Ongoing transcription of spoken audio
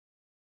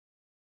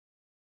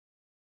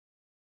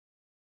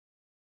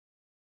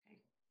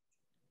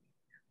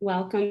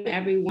Welcome,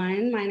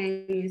 everyone. My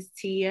name is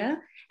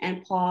Tia,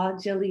 and Paul,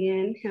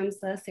 Jillian,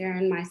 Himsa, Sarah,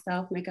 and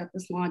myself make up the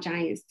Small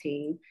Giants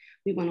team.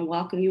 We want to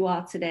welcome you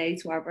all today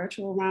to our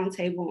virtual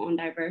roundtable on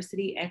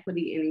diversity,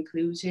 equity, and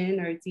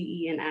inclusion, or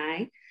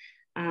DE&I.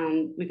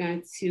 We're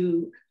going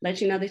to let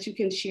you know that you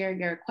can share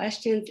your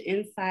questions,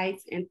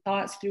 insights, and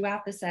thoughts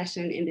throughout the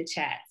session in the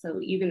chat. So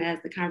even as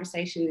the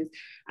conversation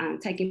is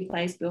taking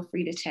place, feel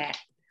free to chat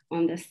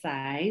on this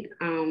side.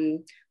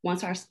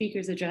 Once our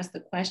speakers address the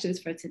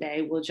questions for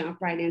today, we'll jump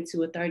right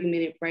into a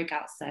 30-minute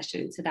breakout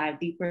session to dive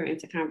deeper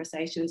into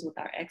conversations with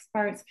our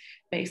experts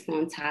based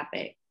on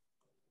topic.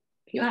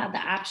 You'll have the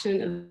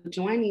option of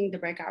joining the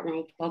breakout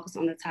room to focus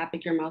on the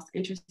topic you're most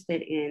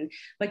interested in,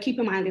 but keep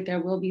in mind that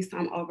there will be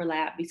some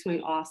overlap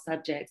between all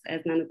subjects,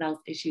 as none of those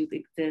issues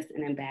exist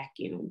in a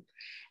vacuum.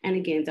 And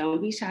again,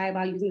 don't be shy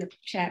about using the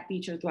chat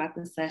feature throughout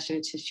the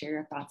session to share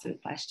your thoughts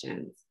and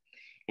questions.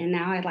 And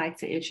now I'd like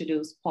to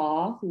introduce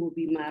Paul, who will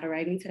be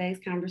moderating today's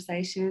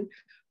conversation.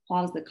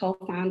 Paul is the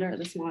co-founder of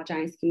the Small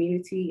Giants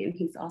community, and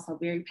he's also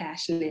very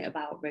passionate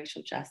about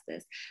racial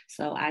justice.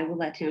 So I will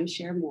let him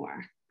share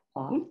more.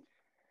 Paul?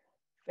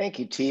 Thank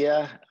you,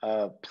 Tia.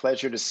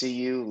 Pleasure to see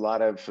you. A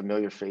lot of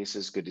familiar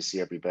faces. Good to see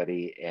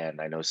everybody.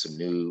 And I know some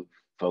new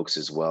folks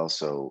as well.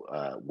 So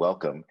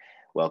welcome.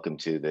 Welcome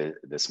to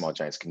the Small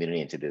Giants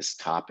community and to this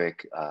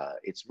topic.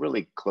 It's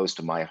really close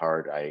to my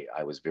heart.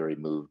 I was very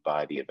moved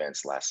by the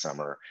events last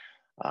summer,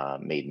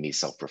 made me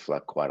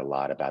self-reflect quite a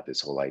lot about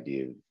this whole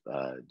idea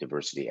of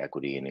diversity,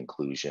 equity, and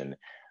inclusion.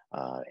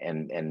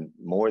 And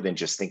more than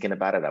just thinking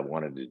about it, I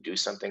wanted to do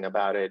something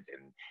about it.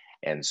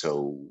 And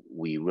so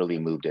we really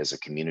moved as a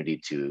community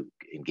to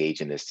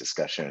engage in this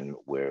discussion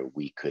where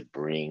we could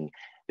bring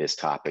this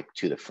topic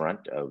to the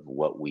front of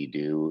what we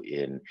do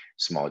in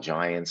Small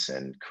Giants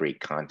and create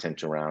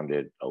content around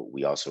it.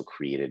 We also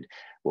created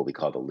what we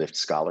call the Lift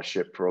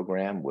Scholarship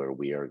Program, where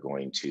we are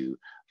going to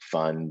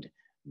fund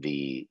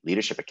the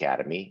Leadership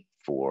Academy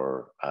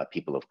for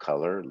people of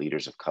color,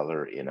 leaders of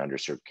color in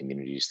underserved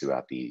communities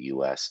throughout the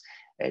US.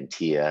 And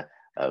Tia,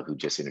 who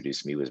just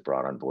introduced me, was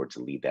brought on board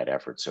to lead that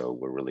effort. So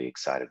we're really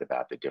excited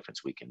about the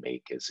difference we can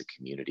make as a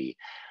community.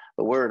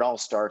 But where it all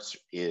starts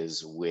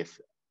is with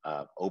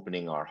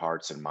opening our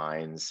hearts and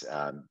minds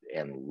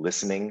and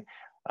listening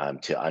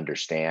to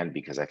understand,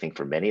 because I think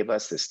for many of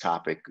us, this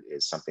topic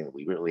is something that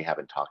we really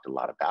haven't talked a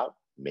lot about,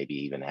 maybe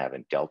even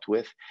haven't dealt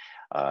with.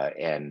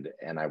 And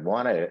I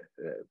want to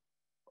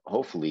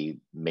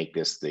hopefully make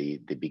this the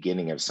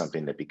beginning of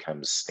something that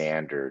becomes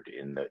standard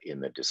in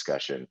the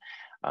discussion,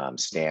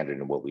 standard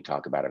in what we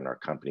talk about in our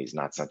companies,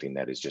 not something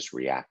that is just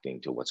reacting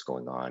to what's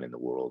going on in the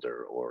world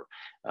or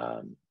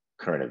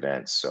current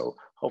events. So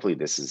hopefully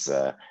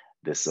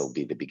this will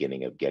be the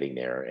beginning of getting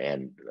there.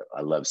 And I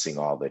love seeing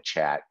all the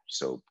chat.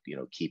 So,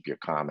 keep your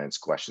comments,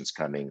 questions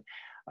coming.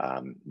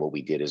 What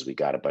we did is we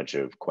got a bunch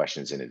of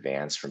questions in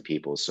advance from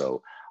people.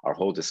 So our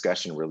whole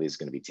discussion really is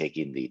going to be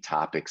taking the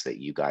topics that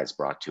you guys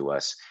brought to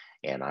us,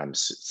 and I'm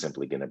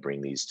simply going to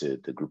bring these to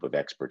the group of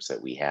experts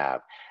that we have.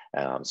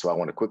 So I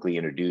want to quickly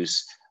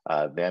introduce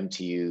them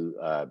to you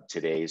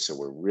today. So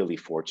we're really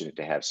fortunate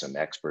to have some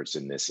experts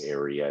in this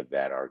area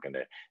that are going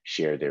to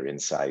share their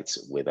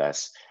insights with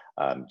us.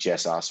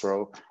 Jes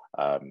Osrow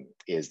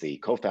is the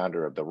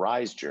co-founder of the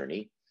Rise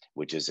Journey,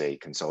 which is a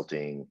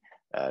consulting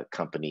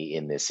company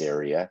in this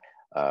area.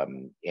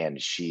 And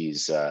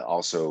she's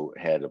also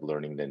head of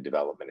learning and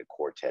development at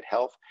Quartet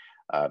Health.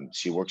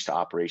 She works to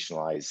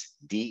operationalize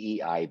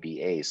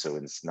DEIBA. So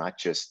it's not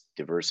just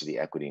diversity,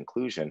 equity,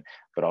 inclusion,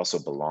 but also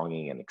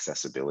belonging and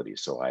accessibility.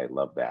 So I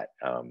love that.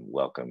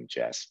 Welcome,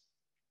 Jes.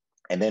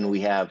 And then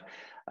we have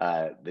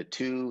the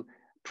two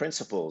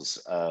principles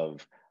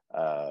of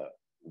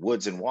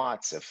Woods and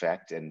Watts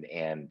effect, and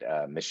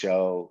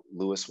Michelle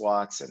Lewis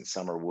Watts and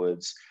Summer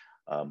Woods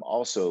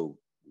also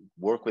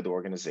work with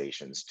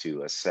organizations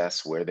to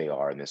assess where they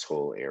are in this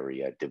whole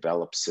area,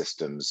 develop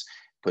systems,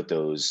 put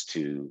those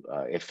to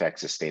effect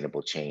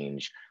sustainable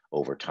change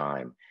over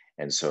time.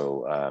 And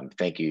so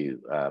thank you,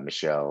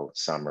 Michelle,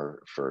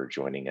 Summer, for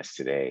joining us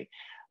today.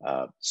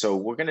 So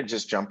we're going to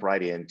just jump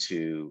right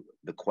into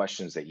the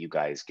questions that you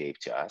guys gave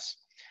to us.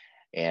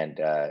 And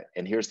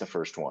here's the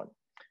first one.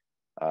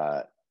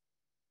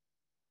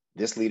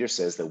 This leader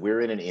says that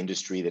we're in an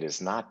industry that is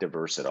not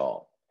diverse at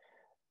all.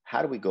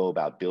 How do we go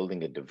about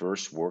building a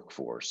diverse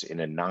workforce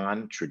in a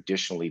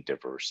non-traditionally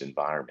diverse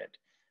environment?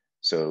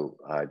 So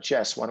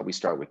Jes, why don't we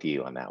start with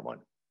you on that one?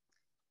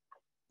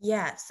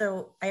 Yeah,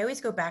 so I always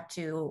go back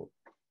to,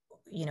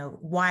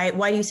 why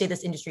do you say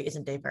this industry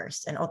isn't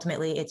diverse? And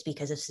ultimately it's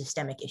because of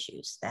systemic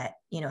issues that,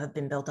 have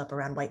been built up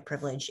around white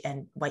privilege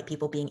and white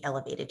people being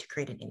elevated to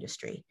create an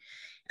industry.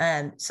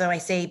 So I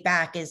say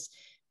back is,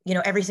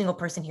 every single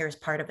person here is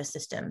part of a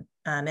system.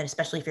 And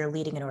especially if you're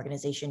leading an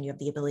organization, you have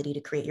the ability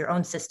to create your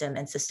own system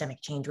and systemic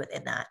change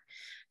within that.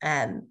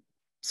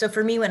 So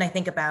for me, when I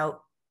think about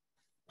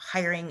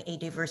hiring a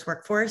diverse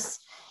workforce,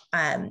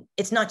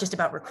 it's not just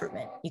about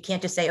recruitment. You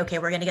can't just say, okay,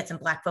 we're going to get some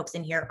Black folks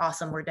in here.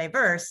 Awesome, we're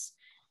diverse.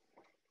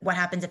 What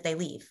happens if they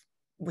leave?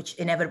 which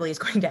inevitably is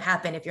going to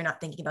happen if you're not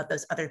thinking about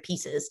those other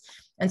pieces.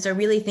 And so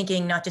really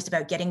thinking not just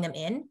about getting them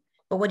in,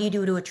 but what do you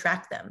do to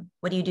attract them?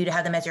 What do you do to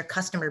have them as your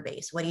customer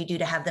base? What do you do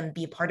to have them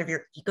be a part of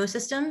your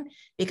ecosystem?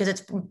 Because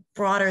it's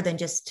broader than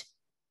just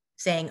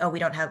saying, oh,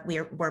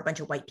 we're a bunch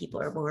of white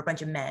people, or we're a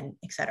bunch of men,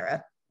 et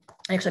cetera.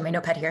 Actually, my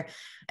notepad here.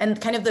 And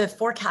kind of the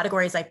 4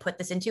 categories I put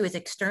this into is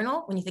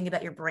external, when you think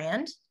about your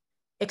brand,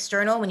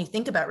 external, when you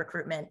think about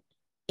recruitment,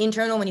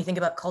 internal, when you think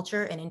about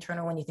culture, and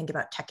internal, when you think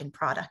about tech and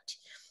product.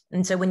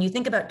 And so when you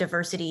think about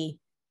diversity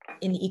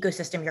in the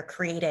ecosystem you're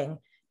creating,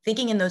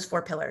 thinking in those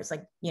 4 pillars,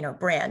 like,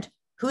 brand,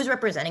 who's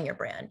representing your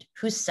brand?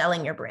 Who's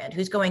selling your brand?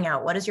 Who's going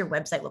out? What does your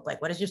website look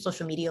like? What does your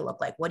social media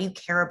look like? What do you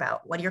care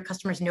about? What do your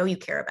customers know you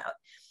care about?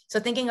 So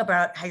thinking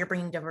about how you're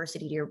bringing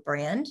diversity to your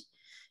brand.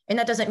 And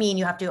that doesn't mean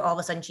you have to all of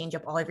a sudden change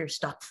up all of your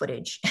stock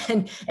footage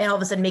and all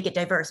of a sudden make it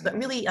diverse, but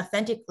really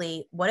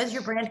authentically, what does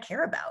your brand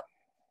care about?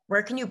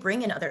 Where can you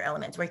bring in other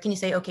elements? Where can you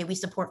say, okay, we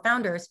support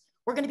founders.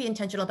 We're going to be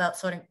intentional about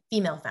sort of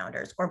female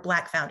founders or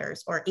Black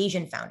founders or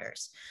Asian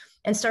founders,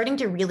 and starting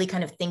to really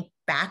kind of think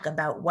back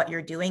about what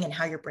you're doing and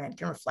how your brand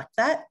can reflect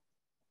that.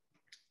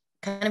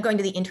 Kind of going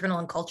to the internal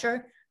and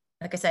culture.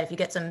 Like I said, if you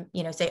get some,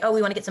 say, oh,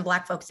 we want to get some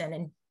Black folks in,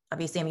 and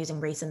obviously I'm using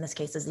race in this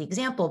case as the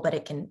example, but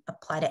it can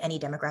apply to any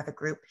demographic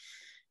group.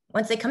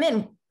 Once they come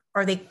in,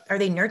 are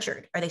they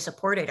nurtured? Are they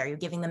supported? Are you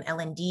giving them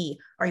L&D?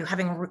 Are you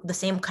having the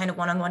same kind of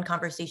one-on-one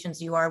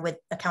conversations you are with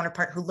a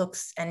counterpart who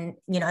looks and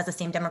has the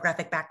same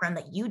demographic background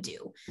that you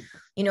do?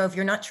 If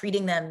you're not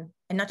treating them,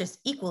 and not just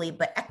equally,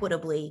 but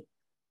equitably,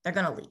 they're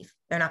going to leave.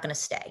 They're not going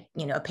to stay.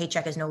 A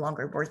paycheck is no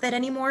longer worth it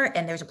anymore,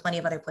 and there's plenty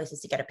of other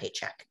places to get a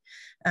paycheck.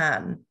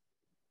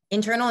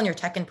 Internal in your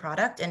tech and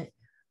product, and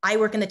I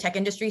work in the tech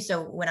industry,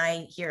 so when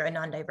I hear a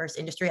non-diverse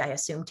industry, I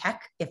assume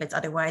tech. If it's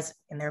otherwise,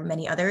 and there are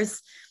many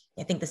others,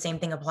 I think the same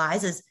thing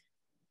applies, is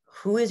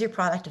who is your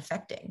product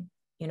affecting?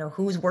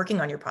 Who's working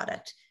on your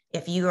product?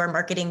 If you are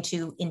marketing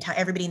to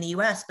everybody in the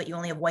US, but you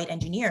only have white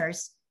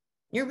engineers,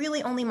 you're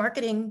really only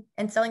marketing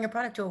and selling your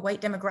product to a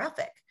white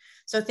demographic.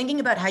 So thinking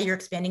about how you're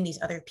expanding these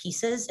other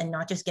pieces and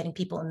not just getting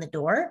people in the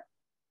door,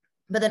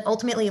 but then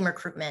ultimately in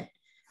recruitment,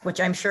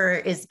 which I'm sure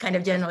is kind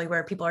of generally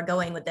where people are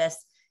going with this,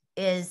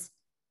 is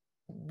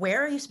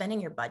where are you spending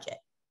your budget?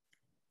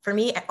 For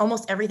me,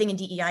 almost everything in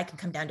DEI can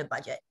come down to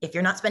budget. If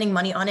you're not spending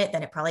money on it,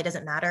 then it probably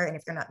doesn't matter. And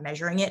if you're not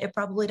measuring it, it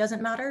probably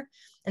doesn't matter.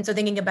 And so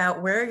thinking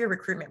about where are your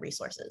recruitment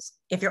resources?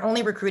 If you're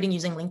only recruiting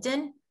using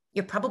LinkedIn,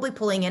 you're probably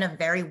pulling in a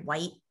very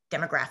white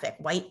demographic,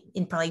 white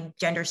in probably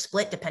gender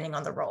split, depending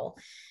on the role.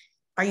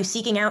 Are you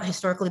seeking out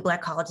historically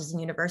Black colleges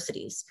and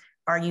universities?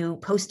 Are you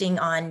posting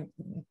on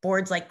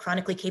boards like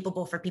Chronically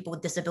Capable for people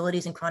with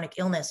disabilities and chronic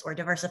illness, or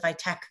Diversified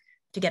Tech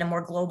to get a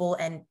more global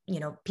and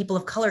people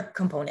of color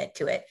component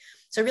to it?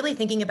 So really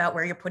thinking about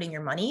where you're putting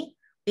your money,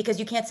 because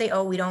you can't say,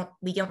 oh, we don't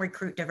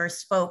recruit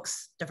diverse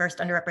folks, diverse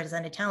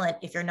underrepresented talent,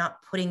 if you're not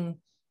putting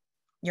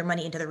your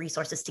money into the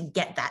resources to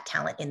get that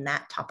talent in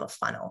that top of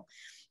funnel.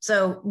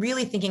 So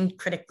really thinking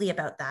critically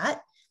about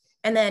that.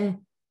 And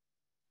then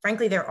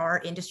frankly, there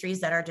are industries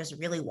that are just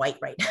really white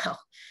right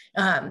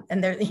now.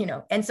 And they're,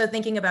 and so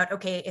thinking about,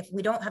 okay, if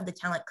we don't have the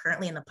talent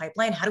currently in the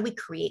pipeline, how do we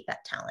create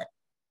that talent?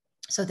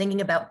 So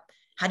thinking about,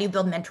 how do you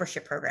build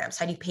mentorship programs?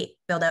 How do you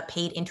build out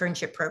paid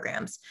internship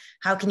programs?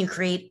 How can you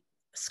create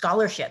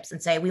scholarships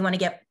and say, we want to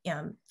get,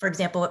 for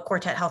example, at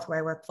Quartet Health, where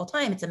I work full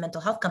time, it's a mental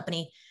health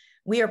company.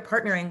 We are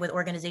partnering with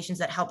organizations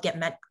that help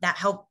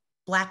help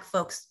Black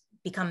folks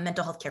become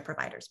mental health care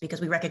providers,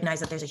 because we recognize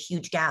that there's a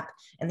huge gap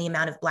in the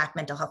amount of Black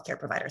mental health care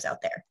providers out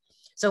there.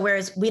 So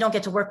whereas we don't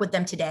get to work with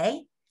them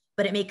today,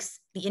 but it makes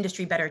the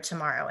industry better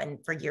tomorrow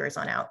and for years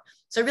on out.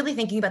 So really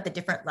thinking about the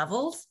different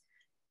levels,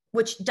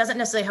 which doesn't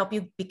necessarily help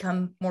you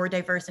become more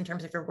diverse in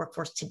terms of your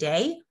workforce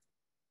today,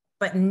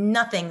 but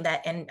nothing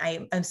that, and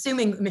I'm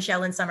assuming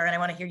Michelle and Summer, and I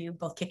want to hear you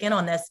both kick in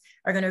on this,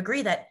 are going to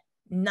agree that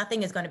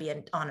nothing is going to be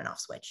an on and off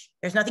switch.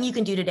 There's nothing you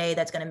can do today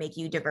that's going to make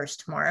you diverse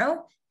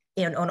tomorrow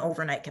in an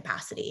overnight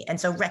capacity. And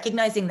so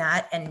recognizing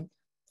that and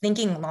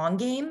thinking long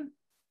game,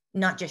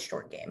 not just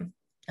short game.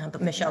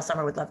 But Michelle,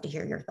 Summer, would love to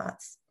hear your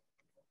thoughts.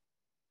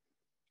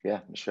 Yeah,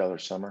 Michelle or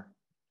Summer,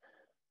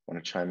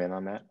 want to chime in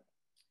on that?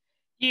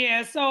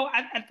 Yeah, so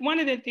one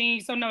of the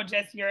things, so no,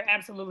 Jes, you're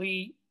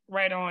absolutely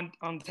right on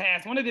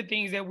task. One of the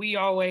things that we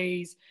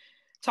always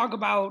talk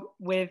about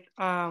with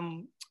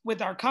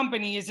our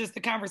company is just the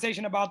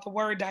conversation about the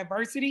word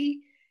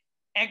diversity,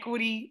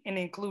 equity, and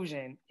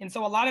inclusion. And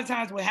so a lot of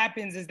times what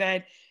happens is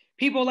that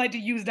people like to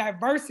use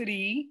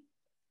diversity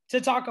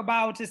to talk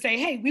about, to say,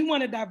 hey, we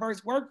want a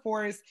diverse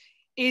workforce.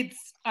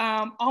 It's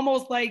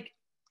almost like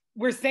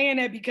we're saying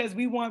that because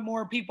we want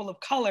more people of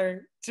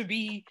color to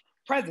be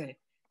present.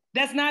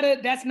 That's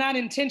not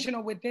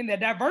intentional within that.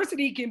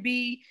 Diversity can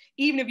be,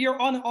 even if you're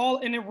all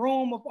in a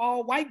room of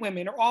all white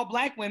women or all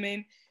Black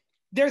women,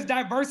 there's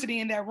diversity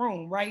in that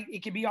room, right? It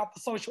could be off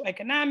of social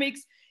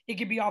economics. It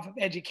could be off of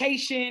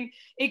education.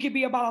 It could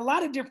be about a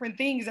lot of different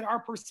things, that our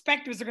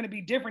perspectives are going to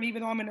be different,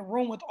 even though I'm in a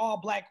room with all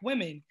Black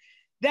women.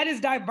 That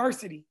is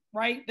diversity,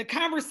 right? The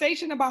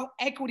conversation about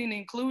equity and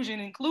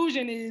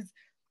inclusion is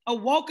a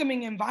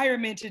welcoming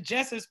environment, to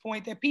Jess's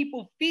point, that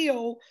people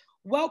feel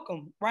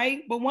welcome,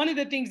 right? But one of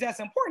the things that's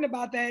important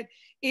about that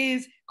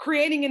is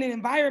creating an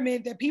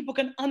environment that people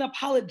can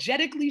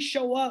unapologetically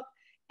show up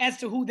as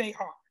to who they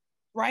are,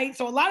 right?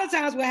 So a lot of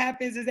times what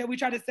happens is that we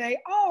try to say,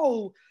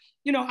 oh,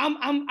 you know,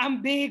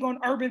 I'm big on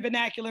urban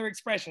vernacular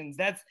expressions.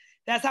 That's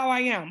how I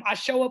am. I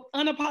show up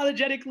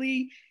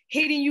unapologetically,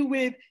 hitting you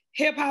with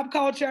hip hop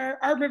culture,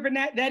 urban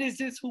vernacular. That is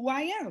just who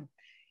I am.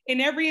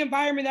 In every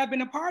environment I've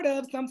been a part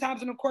of,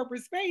 sometimes in a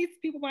corporate space,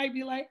 people might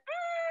be like,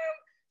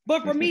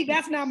 but for me,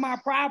 that's not my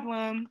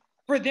problem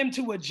for them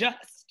to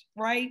adjust,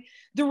 right?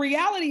 The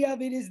reality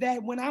of it is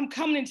that when I'm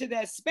coming into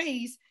that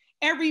space,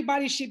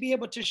 everybody should be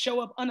able to show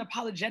up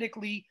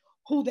unapologetically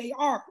who they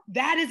are.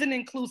 That is an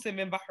inclusive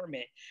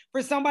environment.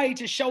 For somebody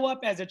to show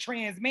up as a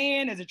trans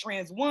man, as a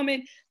trans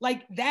woman,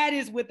 like that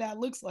is what that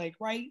looks like,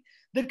 right?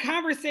 The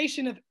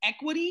conversation of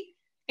equity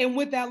and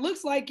what that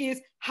looks like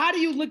is, how do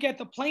you look at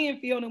the playing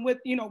field and what,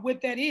 you know,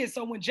 what that is?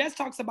 So when Jes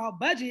talks about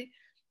budget,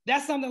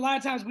 that's something a lot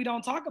of times we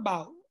don't talk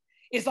about.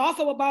 It's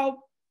also about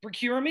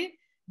procurement,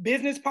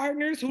 business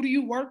partners. Who do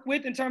you work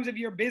with in terms of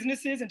your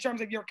businesses, in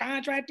terms of your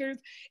contractors,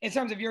 in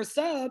terms of your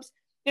subs?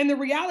 And the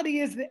reality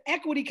is the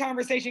equity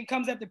conversation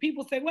comes up that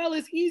people say, well,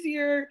 it's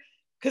easier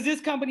because this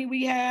company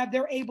we have,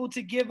 they're able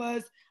to give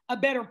us a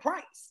better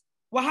price.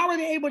 Well, how are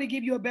they able to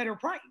give you a better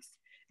price?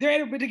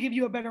 They're able to give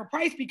you a better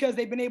price because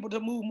they've been able to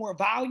move more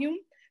volume.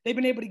 They've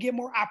been able to get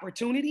more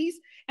opportunities.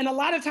 And a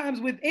lot of times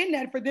within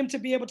that, for them to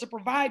be able to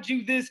provide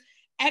you this,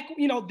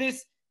 you know,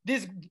 this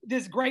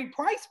great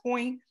price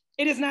point,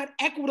 it is not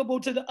equitable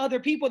to the other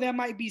people that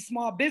might be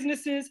small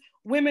businesses,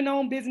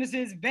 women-owned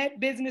businesses, vet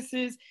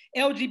businesses,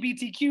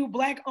 LGBTQ,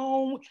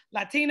 Black-owned,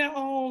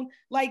 Latina-owned.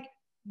 Like,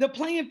 the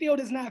playing field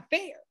is not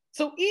fair.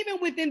 So even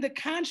within the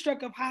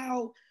construct of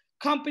how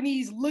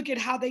companies look at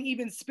how they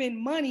even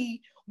spend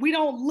money, we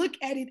don't look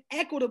at it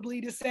equitably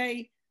to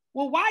say,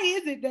 well, why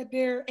is it that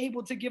they're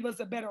able to give us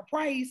a better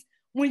price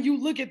when you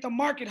look at the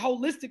market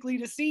holistically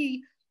to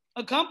see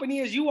a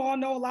company, as you all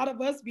know, a lot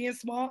of us being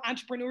small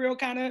entrepreneurial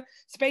kind of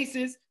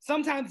spaces,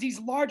 sometimes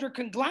these larger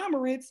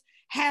conglomerates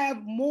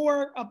have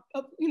more,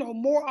 you know,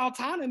 more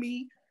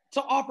autonomy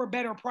to offer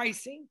better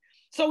pricing.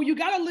 So you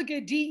got to look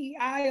at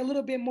DEI a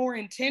little bit more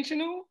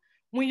intentional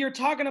when you're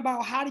talking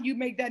about how do you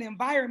make that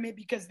environment,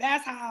 because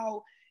that's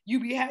how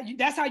you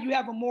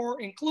have a more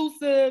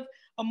inclusive,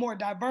 a more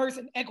diverse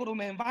and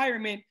equitable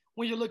environment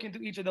when you're looking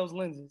through each of those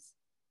lenses.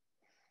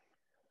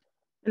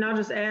 And I'll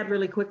just add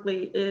really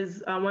quickly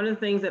is one of the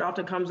things that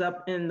often comes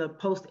up in the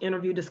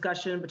post-interview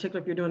discussion,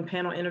 particularly if you're doing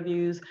panel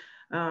interviews,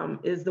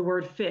 is the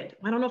word fit.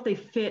 I don't know if they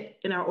fit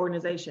in our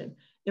organization.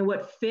 And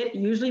what fit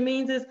usually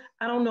means is,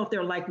 I don't know if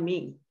they're like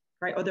me,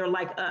 right? Or they're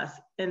like us.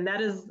 And that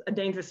is a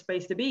dangerous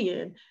space to be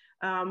in.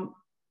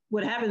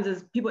 What happens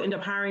is people end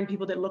up hiring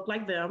people that look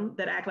like them,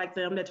 that act like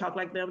them, that talk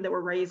like them, that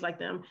were raised like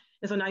them.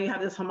 And so now you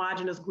have this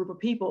homogenous group of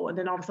people. And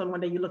then all of a sudden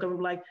one day you look at them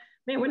like,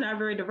 man, we're not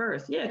very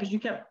diverse. Yeah, because you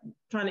kept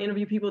trying to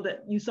interview people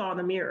that you saw in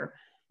the mirror.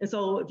 And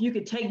so if you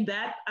could take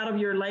that out of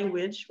your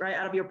language, right,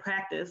 out of your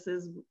practice,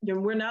 is, you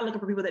know, we're not looking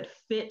for people that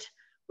fit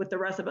with the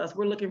rest of us.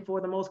 We're looking for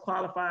the most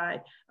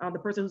qualified, the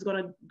person who's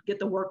going to get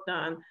the work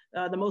done,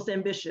 the most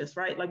ambitious,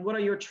 right? Like, what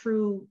are your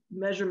true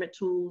measurement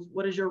tools?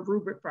 What is your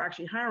rubric for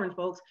actually hiring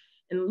folks?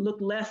 And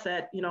look less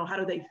at, you know, how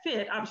do they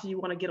fit? Obviously, you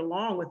want to get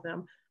along with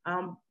them.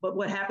 But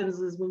what happens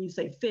is when you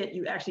say fit,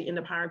 you actually end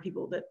up hiring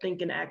people that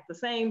think and act the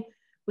same,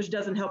 which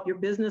doesn't help your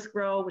business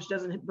grow, which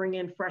doesn't bring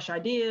in fresh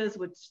ideas,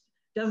 which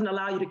doesn't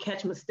allow you to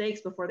catch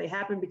mistakes before they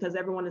happen because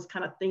everyone is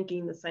kind of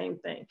thinking the same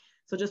thing.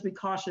 So just be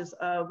cautious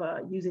of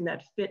using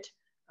that fit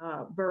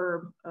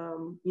verb,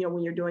 you know,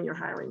 when you're doing your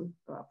hiring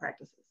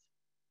practices.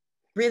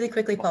 Really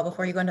quickly, Paul,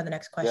 before you go on to the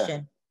next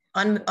question,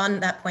 on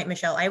that point,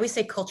 Michelle, I always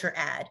say culture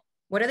add.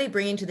 What are they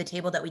bringing to the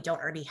table that we don't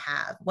already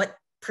have? What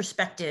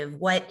perspective,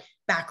 what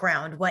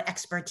background, what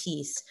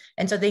expertise?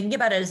 And so thinking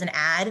about it as an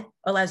ad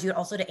allows you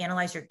also to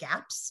analyze your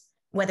gaps,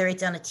 whether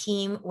it's on a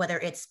team, whether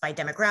it's by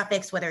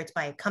demographics, whether it's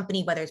by a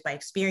company, whether it's by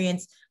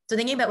experience. So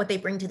thinking about what they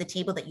bring to the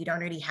table that you don't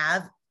already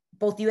have,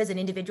 both you as an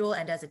individual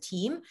and as a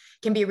team,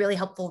 can be a really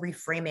helpful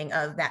reframing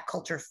of that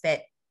culture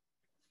fit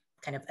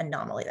kind of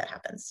anomaly that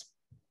happens.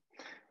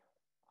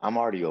 I'm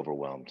already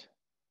overwhelmed.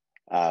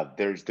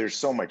 There's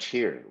so much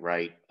here,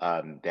 right?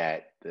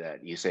 That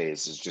you say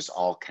is just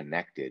all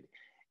connected.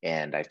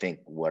 And I think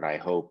what I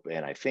hope,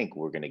 and I think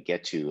we're going to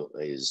get to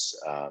is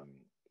a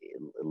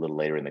little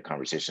later in the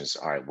conversation is,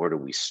 all right, where do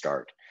we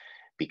start?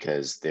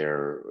 Because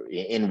they're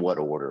in what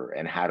order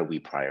and how do we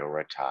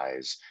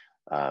prioritize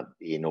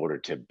in order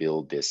to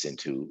build this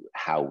into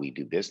how we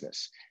do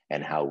business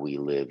and how we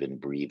live and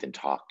breathe and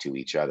talk to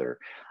each other.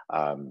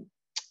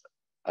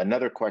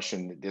 Another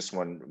question, this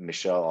one,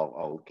 Michelle,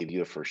 I'll give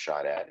you a first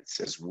shot at. It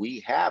says,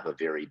 we have a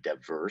very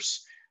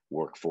diverse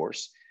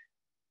workforce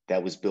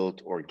that was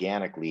built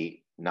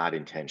organically, not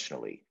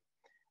intentionally.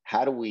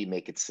 How do we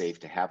make it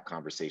safe to have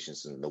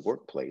conversations in the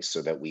workplace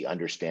so that we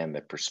understand the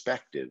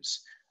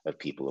perspectives of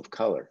people of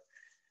color?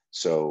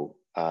 So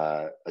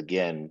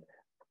again,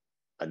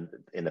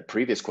 in the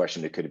previous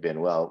question, it could have been,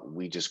 well,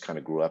 we just kind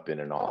of grew up in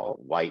an all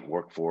white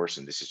workforce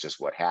and this is just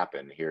what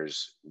happened.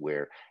 Here's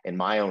where, in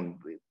my own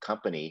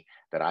company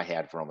that I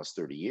had for almost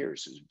 30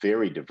 years, it was a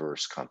very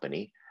diverse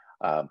company.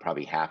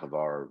 Probably half of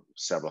our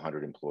several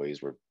hundred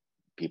employees were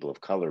people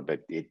of color,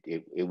 but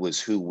it was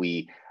who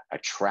we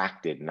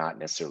attracted, not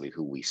necessarily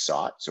who we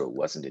sought. So it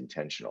wasn't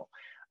intentional.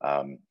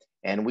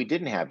 And we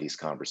didn't have these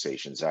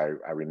conversations. I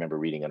remember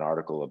reading an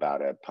article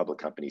about a public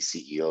company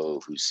CEO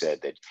who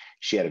said that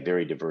she had a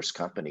very diverse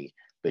company,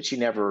 but she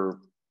never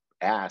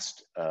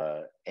asked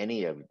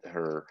any of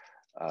her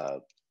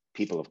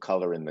people of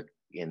color in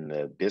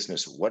the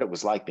business what it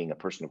was like being a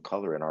person of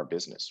color in our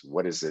business.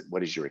 What is it?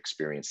 What is your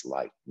experience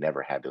like?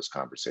 Never had those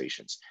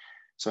conversations.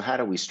 So how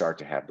do we start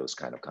to have those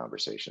kind of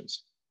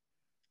conversations?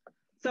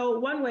 So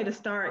one way to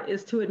start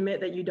is to admit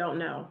that you don't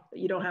know, that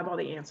you don't have all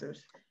the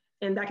answers.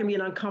 And that can be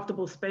an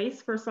uncomfortable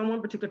space for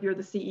someone, particularly if you're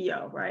the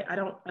CEO, right? I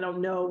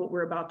don't know what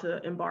we're about to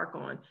embark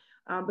on.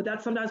 But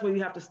that's sometimes where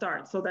you have to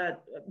start, so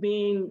that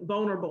being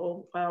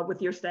vulnerable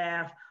with your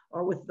staff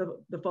or with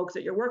the folks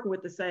that you're working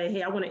with to say,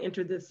 hey, I want to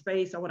enter this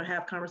space, I want to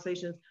have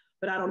conversations,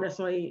 but I don't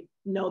necessarily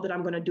know that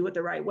I'm going to do it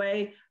the right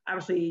way.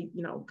 Obviously,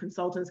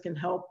 consultants can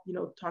help,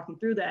 talk you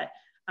through that.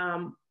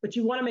 But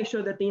you want to make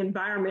sure that the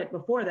environment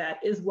before that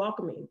is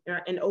welcoming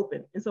and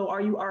open. And so are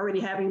you already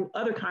having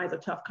other kinds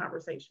of tough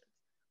conversations?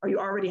 Are you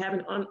already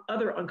having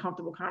other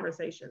uncomfortable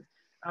conversations?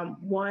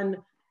 One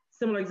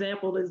similar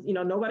example is,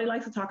 nobody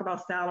likes to talk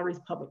about salaries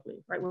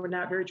publicly, right? We're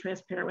not very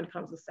transparent when it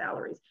comes to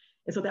salaries.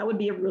 And so that would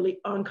be a really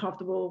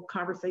uncomfortable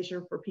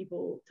conversation for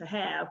people to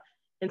have.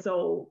 And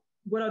so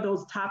what are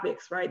those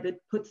topics, right, that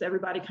puts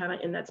everybody kind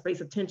of in that space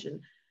of tension?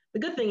 The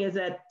good thing is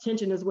that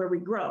tension is where we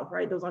grow,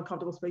 right? Those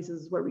uncomfortable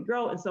spaces is where we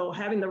grow. And so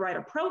having the right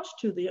approach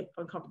to the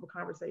uncomfortable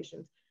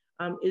conversations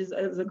is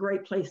a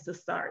great place to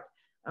start.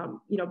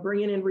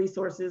 Bringing in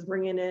resources,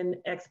 bringing in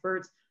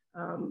experts,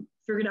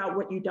 figuring out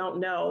what you don't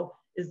know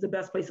is the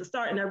best place to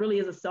start. And that really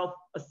is a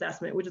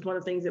self-assessment, which is one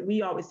of the things that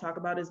we always talk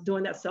about, is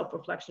doing that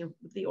self-reflection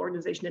with the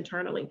organization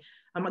internally.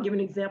 I'll give an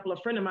example. A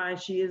friend of mine,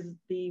 she is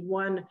the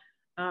one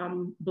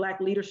Black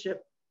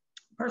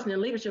person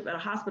in leadership at a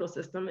hospital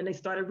system, and they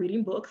started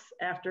reading books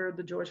after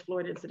the George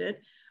Floyd incident.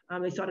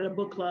 They started a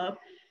book club,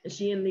 and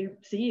she and the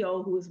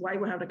CEO, who was white,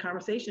 were having a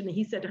conversation, and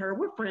he said to her,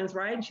 we're friends,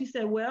 right? And she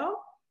said,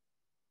 well,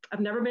 I've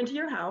never been to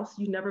your house.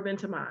 You've never been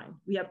to mine.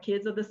 We have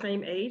kids of the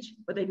same age,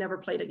 but they never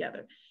play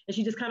together. And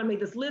she just kind of made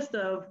this list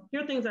of,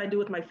 here are things I do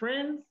with my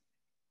friends,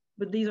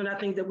 but these are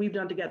not things that we've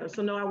done together.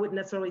 So no, I wouldn't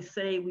necessarily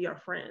say we are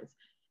friends.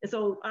 And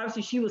so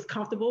obviously she was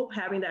comfortable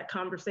having that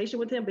conversation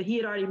with him, but he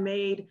had already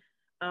made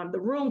the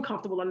room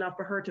comfortable enough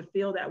for her to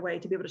feel that way,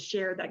 to be able to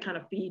share that kind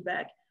of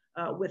feedback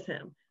with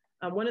him.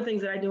 One of the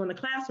things that I do in the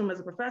classroom as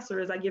a professor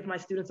is I give my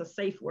students a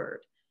safe word.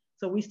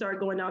 So we start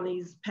going down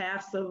these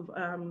paths of,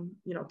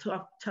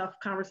 tough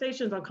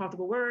conversations,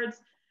 uncomfortable words.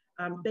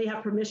 They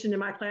have permission in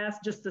my class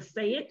just to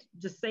say it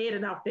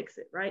and I'll fix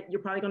it, right?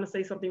 You're probably gonna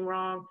say something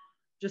wrong,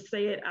 just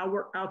say it,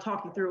 I'll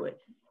talk you through it.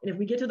 And if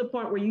we get to the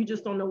point where you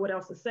just don't know what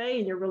else to say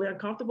and you're really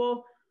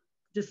uncomfortable,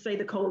 just say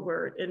the code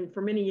word. And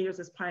for many years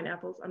it's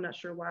pineapples. I'm not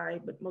sure why,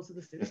 but most of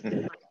the students did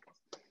pineapples.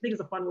 I think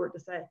it's a fun word to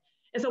say.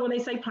 And so when they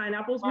say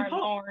pineapples, Martin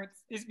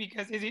Lawrence, it's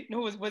because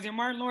was it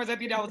Martin Lawrence? I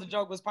think that was a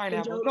joke, was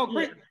pineapple. Joke,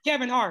 no, yeah.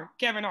 Kevin Hart,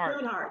 yeah.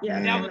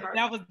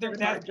 That was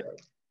the joke.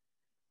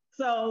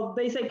 So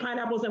they say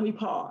pineapples and we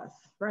pause,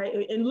 right?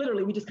 And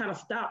literally we just kind of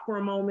stop for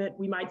a moment.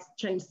 We might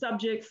change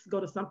subjects,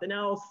 go to something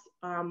else.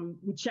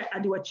 I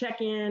do a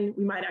check-in.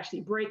 We might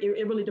actually break.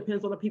 It really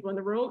depends on the people in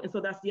the room. And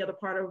so that's the other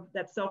part of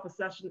that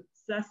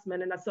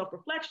self-assessment and that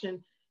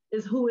self-reflection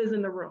is who is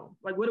in the room.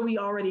 Like, what do we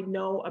already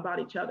know about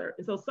each other?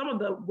 And so some of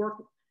the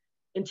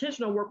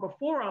intentional work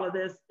before all of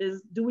this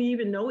is, do we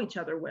even know each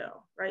other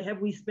well, right? Have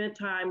we spent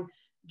time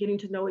getting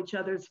to know each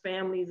other's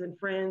families and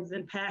friends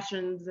and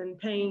passions and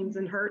pains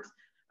and hurts,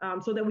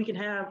 so that we can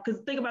have,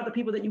 because think about the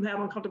people that you have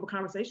uncomfortable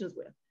conversations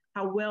with,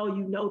 how well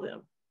you know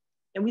them.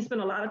 And we spend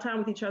a lot of time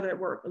with each other at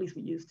work, at least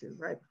we used to,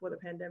 right, before the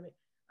pandemic.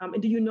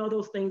 And do you know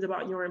those things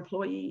about your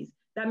employees?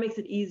 That makes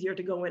it easier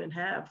to go in and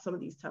have some of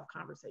these tough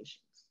conversations.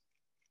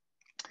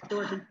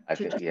 I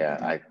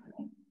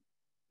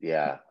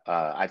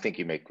think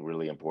you make a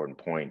really important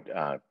point.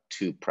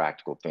 Two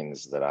practical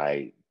things that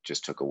I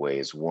just took away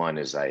is, one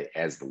is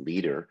as the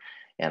leader,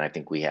 and I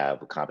think we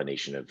have a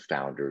combination of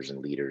founders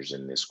and leaders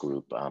in this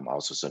group,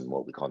 also some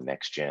what we call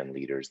next gen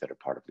leaders that are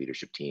part of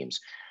leadership teams.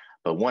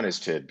 But one is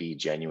to be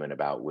genuine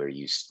about where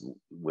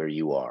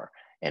you are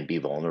and be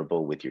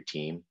vulnerable with your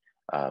team,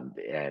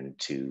 and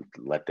to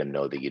let them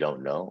know that you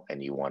don't know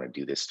and you want to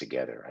do this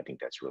together. I think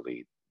that's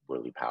really,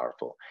 really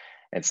powerful.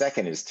 And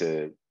second is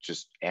to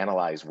just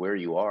analyze where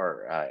you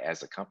are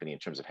as a company in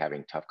terms of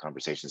having tough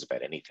conversations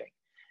about anything.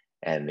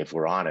 And if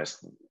we're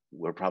honest,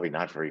 we're probably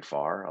not very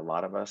far, a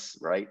lot of us,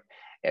 right?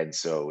 And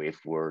so if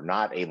we're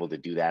not able to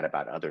do that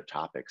about other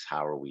topics,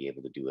 how are we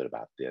able to do it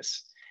about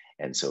this?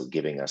 And so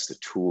giving us the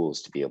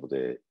tools to be able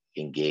to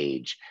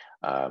engage,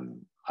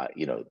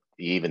 you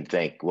even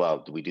think, well,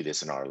 do we do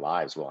this in our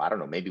lives? Well, I don't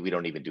know, maybe we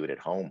don't even do it at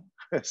home.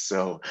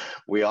 So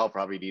we all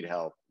probably need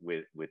help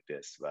with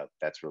this.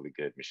 That's really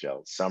good,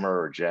 Michelle. Summer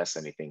or Jess,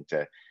 anything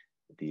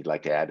you'd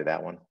like to add to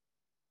that one?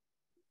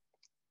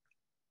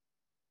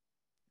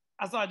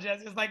 I saw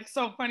Jess. It's like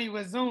so funny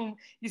with Zoom.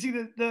 You see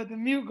the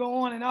mute go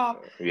on and off.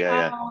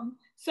 Yeah.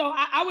 So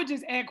I would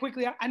just add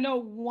quickly. I know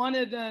one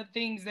of the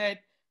things that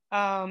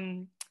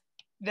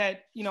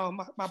that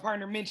my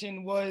partner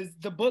mentioned was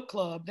the book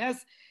club.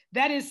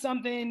 That is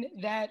something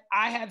that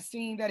I have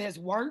seen that has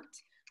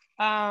worked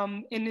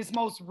in this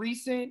most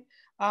recent.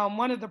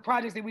 One of the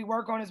projects that we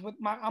work on is with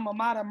my alma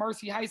mater,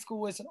 Mercy High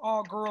School. It's an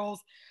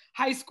all-girls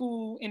high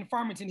school in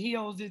Farmington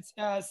Hills. It's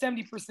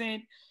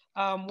 70%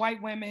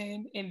 white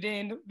women, and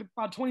then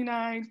about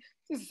 71%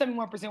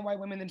 white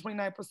women, and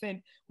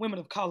 29% women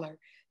of color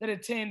that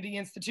attend the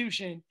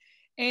institution.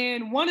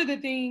 And one of the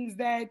things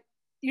that,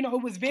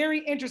 it was very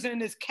interesting in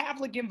this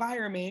Catholic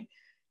environment,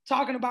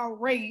 talking about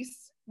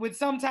race, with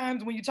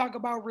sometimes when you talk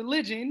about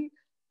religion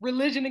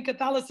and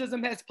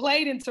Catholicism has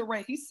played into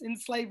race and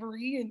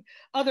slavery and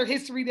other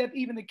history that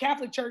even the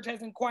Catholic Church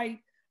hasn't quite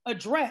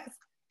addressed.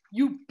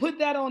 You put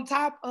that on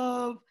top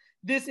of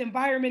this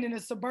environment in a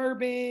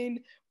suburban,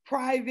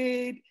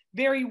 private,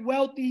 very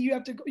wealthy, you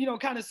have to,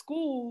 kind of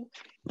school.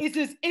 It's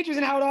just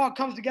interesting how it all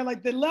comes together.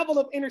 Like the level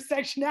of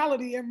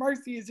intersectionality at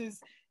Mercy is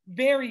just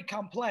very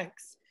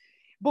complex.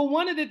 But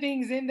one of the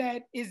things in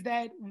that is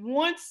that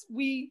once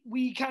we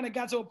kind of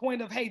got to a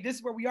point of, hey, this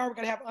is where we are, we're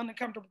gonna have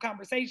uncomfortable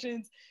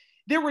conversations.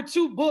 There were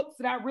two books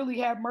that I really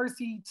had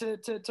Mercy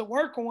to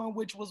work on,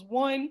 which was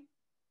one,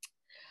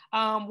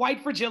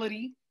 White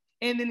Fragility,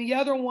 and then the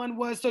other one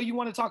was So You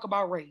Want to Talk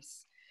About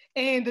Race.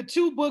 And the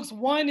two books,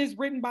 one is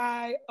written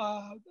by,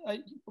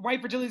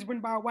 White Fragility is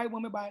written by a white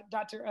woman, by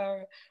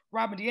Dr.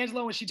 Robin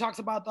DiAngelo, and she talks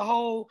about the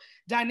whole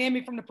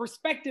dynamic from the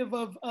perspective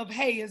of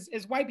hey, as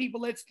white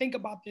people, let's think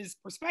about this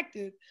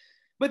perspective.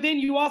 But then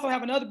you also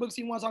have another book,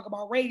 So You Want to Talk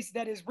About Race,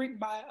 that is written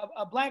by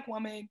a Black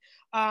woman.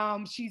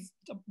 She's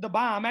the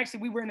bomb. Actually,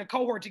 we were in a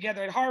cohort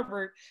together at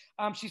Harvard.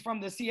 She's from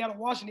the Seattle,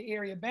 Washington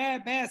area.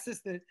 Bad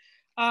sister.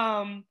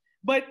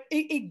 But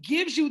it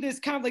gives you this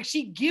kind of like,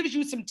 she gives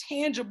you some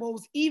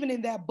tangibles even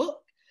in that book.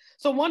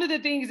 So one of the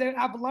things that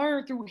I've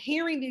learned through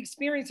hearing the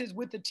experiences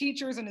with the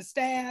teachers and the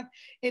staff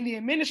and the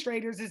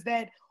administrators is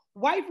that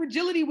White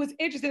Fragility was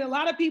interesting. A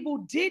lot of people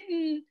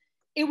didn't,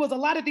 it was a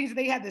lot of things that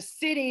they had to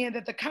sit in,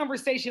 that the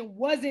conversation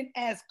wasn't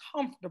as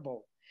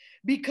comfortable,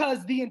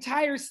 because the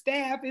entire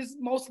staff is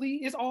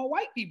all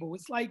white people.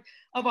 It's like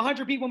of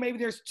 100 people, maybe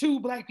there's 2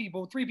 Black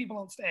people, 3 people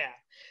on staff.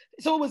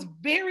 So it was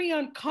very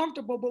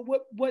uncomfortable, but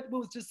what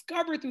was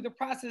discovered through the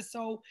process,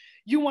 So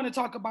You Want to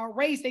Talk About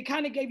Race, they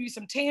kind of gave you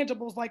some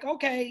tangibles like,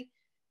 okay,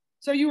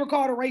 so you were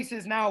called a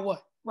racist, now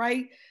what,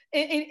 right?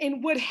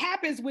 And what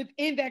happens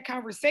within that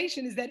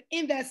conversation is that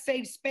in that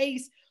safe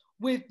space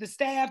with the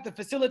staff, the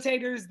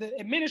facilitators, the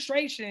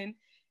administration,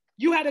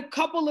 you had a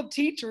couple of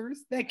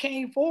teachers that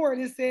came forward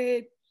and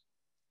said,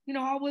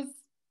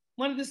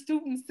 one of the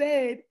students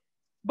said,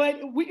 but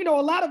we, a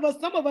lot of us,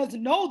 some of us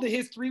know the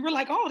history. We're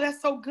like, oh,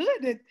 that's so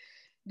good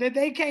that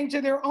they came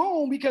to their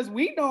own, because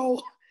we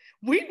know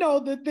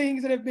the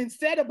things that have been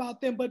said about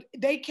them, but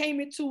they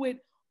came into it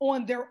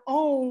on their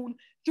own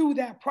through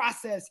that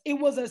process. It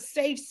was a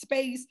safe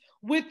space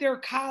with their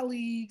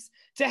colleagues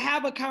to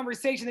have a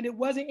conversation, that it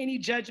wasn't any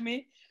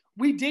judgment.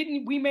 We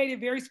made it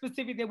very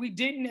specific that we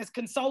didn't, as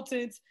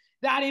consultants,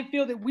 that I didn't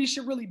feel that we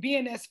should really be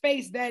in that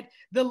space, that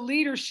the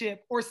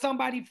leadership or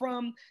somebody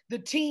from the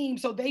team,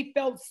 so they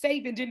felt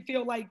safe and didn't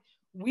feel like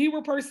we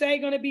were per se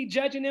going to be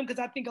judging them.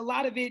 Because I think a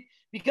lot of it,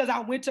 because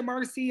I went to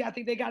Mercy, I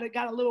think they got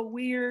a little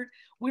weird.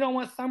 We don't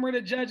want Summer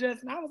to judge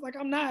us. And I was like,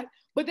 I'm not,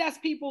 but that's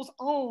people's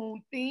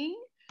own thing.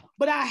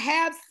 But I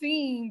have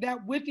seen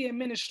that with the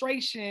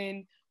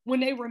administration, when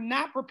they were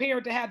not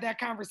prepared to have that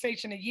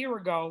conversation a year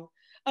ago,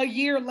 a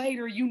year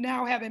later, you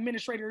now have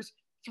administrators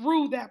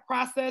through that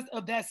process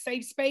of that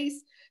safe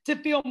space to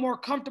feel more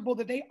comfortable,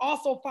 that they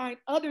also find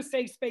other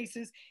safe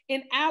spaces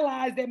and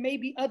allies that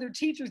maybe other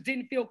teachers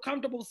didn't feel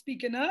comfortable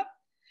speaking up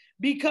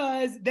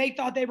because they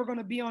thought they were going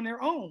to be on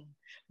their own.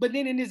 But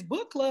then in this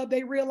book club,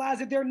 they realize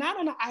that they're not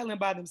on an island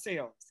by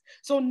themselves.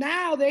 So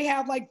now they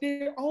have like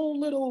their own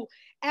little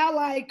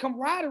allied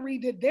camaraderie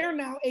that they're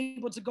now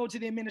able to go to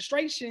the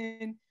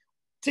administration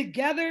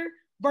together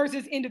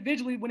versus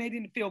individually when they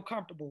didn't feel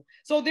comfortable.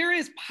 So there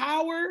is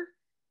power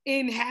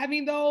in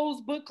having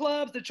those book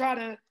clubs to try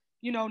to,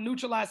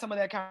 neutralize some of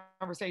that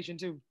conversation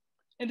too.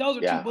 And those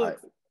are 2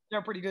 books.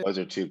 They're pretty good. Those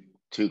are two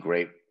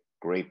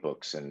great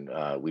books. And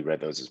we read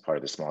those as part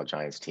of the Small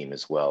Giants team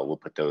as well. We'll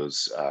put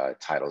those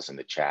titles in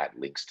the chat,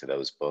 links to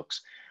those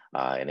books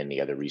and any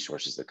other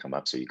resources that come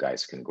up so you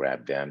guys can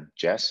grab them.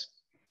 Jess?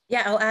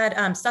 Yeah, I'll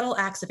add Subtle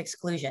Acts of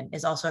Exclusion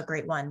is also a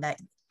great one that,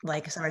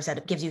 like Summer said,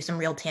 it gives you some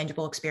real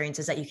tangible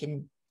experiences that you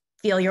can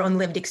feel your own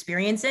lived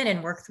experience in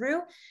and work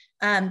through.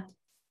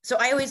 So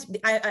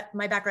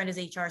my background is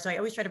HR, so I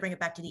always try to bring it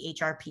back to the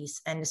HR piece,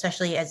 and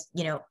especially as,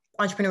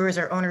 entrepreneurs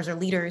or owners or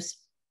leaders,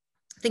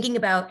 thinking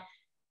about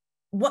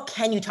what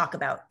can you talk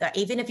about? That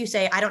even if you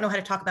say, I don't know how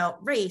to talk about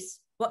race,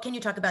 what can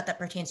you talk about that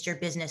pertains to your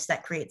business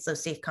that creates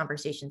those safe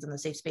conversations and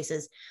those safe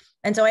spaces?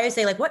 And so I always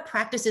say, like, what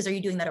practices are you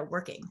doing that are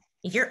working?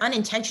 If you're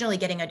unintentionally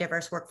getting a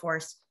diverse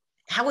workforce,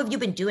 how have you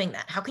been doing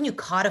that? How can you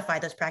codify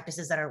those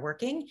practices that are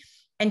working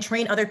and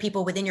train other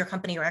people within your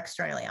company or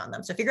externally on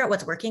them? So figure out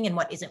what's working and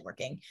what isn't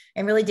working,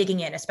 and really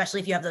digging in,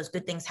 especially if you have those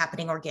good things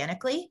happening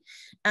organically,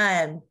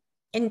 and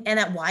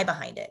that why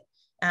behind it.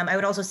 I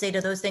would also say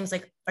to those things,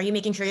 like, are you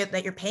making sure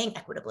that you're paying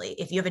equitably?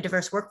 If you have a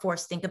diverse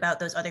workforce, think about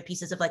those other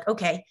pieces of, like,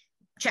 okay,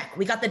 check,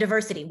 we got the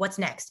diversity. What's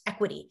next?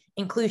 Equity,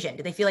 inclusion.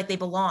 Do they feel like they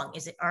belong?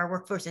 Is it our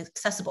workforce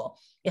accessible?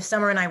 If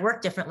Summer and I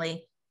work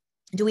differently,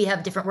 do we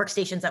have different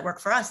workstations that work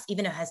for us,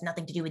 even if it has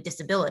nothing to do with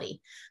disability?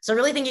 So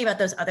really thinking about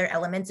those other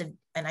elements of,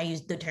 and I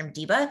use the term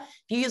DEBA,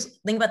 if you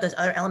think about those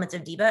other elements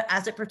of DEBA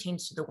as it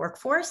pertains to the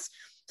workforce.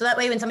 So that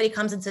way, when somebody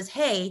comes and says,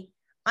 hey,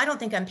 I don't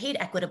think I'm paid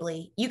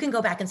equitably, you can go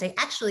back and say,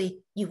 actually,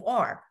 you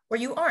are, or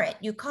you aren't,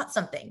 you caught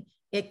something.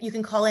 You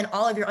can call in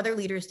all of your other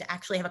leaders to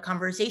actually have a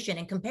conversation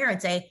and compare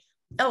and say,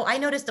 oh, I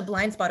noticed a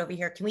blind spot over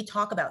here. Can we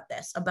talk about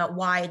this, about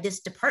why this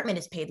department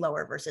is paid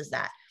lower versus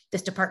that?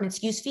 This department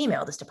skews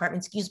female, this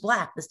department skews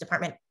Black, this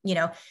department,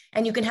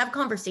 and you can have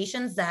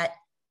conversations that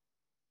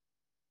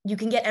you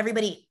can get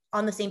everybody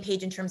on the same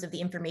page in terms of the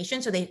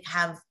information. So they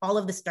have all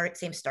of the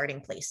same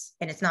starting place.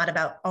 And it's not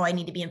about, oh, I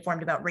need to be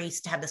informed about race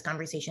to have this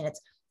conversation.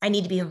 It's, I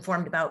need to be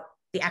informed about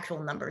the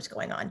actual numbers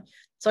going on.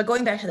 So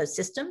going back to those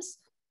systems.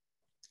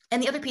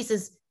 And the other piece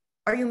is,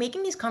 are you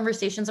making these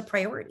conversations a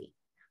priority?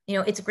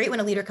 It's great when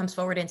a leader comes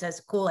forward and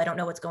says, cool, I don't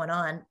know what's going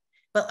on.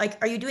 But like,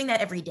 are you doing that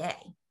every day?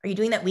 Are you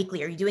doing that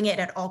weekly? Are you doing it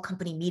at all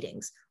company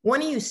meetings?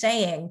 When are you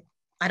saying,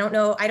 I don't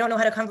know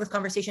how to come with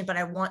conversation, but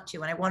I want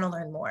to, and I want to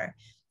learn more.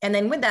 And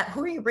then with that,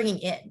 who are you bringing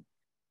in?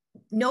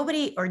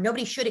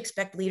 Nobody should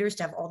expect leaders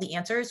to have all the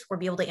answers or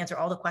be able to answer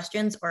all the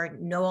questions or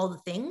know all the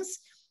things.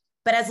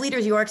 But as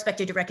leaders, you are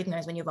expected to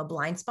recognize when you have a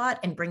blind spot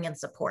and bring in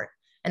support.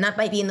 And that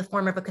might be in the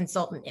form of a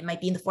consultant. It might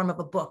be in the form of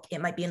a book.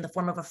 It might be in the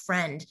form of a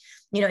friend.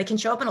 It can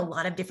show up in a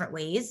lot of different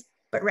ways,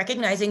 but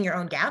recognizing your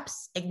own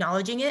gaps,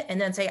 acknowledging it, and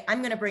then say, I'm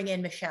going to bring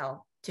in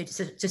Michelle to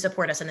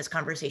support us in this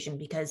conversation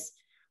because,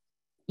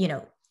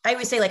 I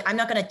always say, like, I'm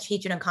not going to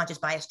teach an unconscious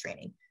bias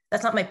training.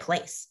 That's not my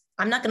place.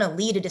 I'm not going to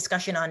lead a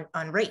discussion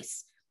on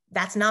race.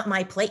 That's not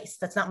my place.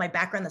 That's not my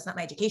background. That's not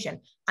my education.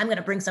 I'm going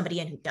to bring somebody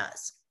in who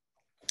does.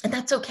 And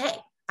that's okay.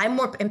 I'm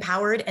more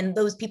empowered, and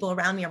those people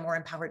around me are more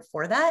empowered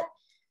for that.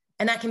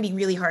 And that can be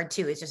really hard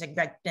too. It's just like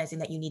recognizing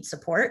that you need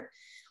support.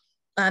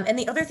 And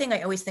the other thing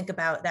I always think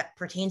about that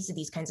pertains to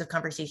these kinds of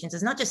conversations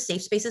is not just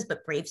safe spaces,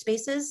 but brave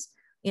spaces.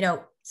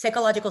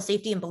 Psychological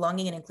safety and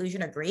belonging and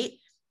inclusion are great,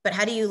 but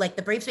how do you, like,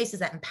 the brave space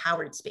is that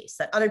empowered space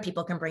that other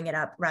people can bring it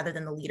up rather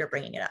than the leader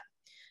bringing it up.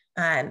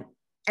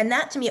 And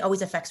that to me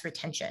always affects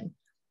retention.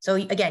 So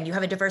again, you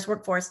have a diverse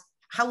workforce.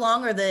 How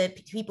long are the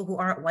people who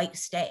aren't white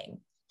staying?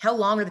 How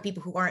long are the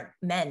people who aren't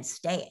men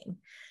staying?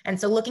 And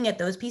so looking at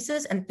those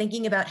pieces and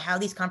thinking about how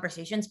these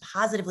conversations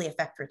positively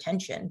affect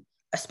retention,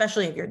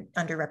 especially if you're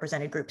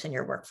underrepresented groups in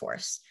your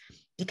workforce,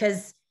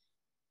 because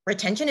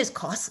retention is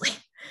costly.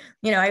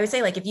 I would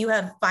say, like, if you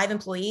have 5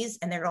 employees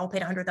and they're all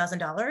paid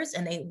 $100,000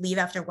 and they leave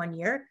after 1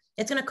 year,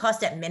 it's going to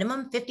cost at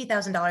minimum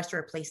 $50,000 to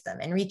replace them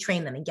and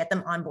retrain them and get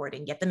them on board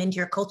and get them into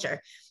your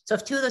culture. So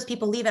if 2 of those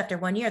people leave after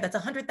 1 year, that's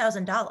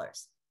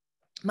 $100,000.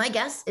 My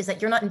guess is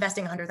that you're not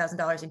investing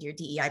 $100,000 into your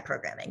DEI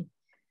programming,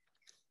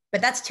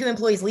 but that's 2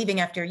 employees leaving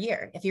after a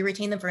year. If you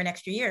retain them for an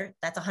extra year,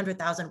 that's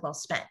 $100,000 well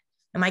spent.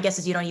 And my guess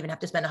is you don't even have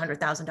to spend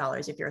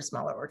 $100,000 if you're a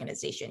smaller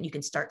organization. You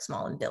can start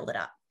small and build it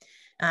up.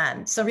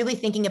 So really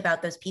thinking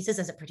about those pieces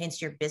as it pertains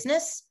to your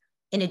business,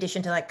 in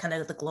addition to, like, kind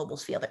of the global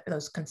field,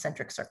 those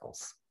concentric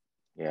circles.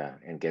 Yeah,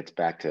 and gets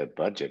back to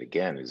budget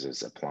again,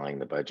 is applying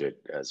the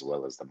budget as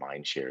well as the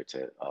mind share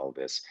to all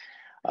this.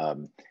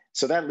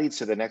 So that leads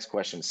to the next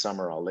question.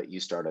 Summer, I'll let you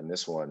start on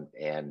this one.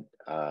 And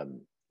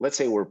let's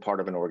say we're part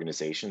of an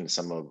organization,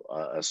 some of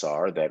us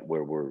are, that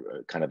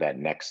we're kind of that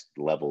next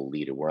level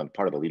leader. We're on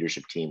part of the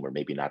leadership team. We're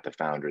maybe not the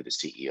founder, the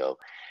CEO.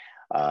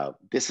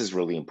 This is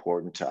really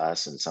important to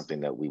us and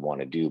something that we want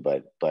to do,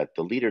 but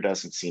the leader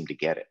doesn't seem to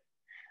get it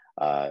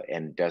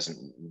and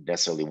doesn't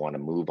necessarily want to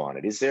move on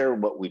it. Is there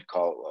what we'd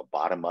call a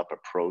bottom-up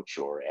approach,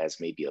 or as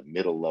maybe a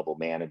middle-level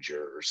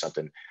manager or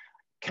something?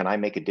 Can I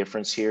make a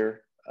difference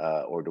here?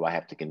 Or do I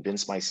have to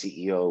convince my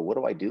CEO? What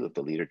do I do if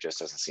the leader just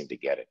doesn't seem to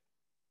get it?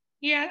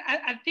 Yeah,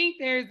 I think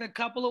there's a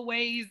couple of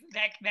ways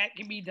that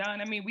can be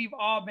done. I mean, we've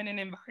all been in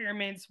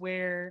environments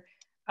where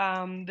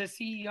the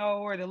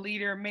CEO or the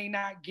leader may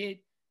not get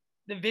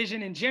the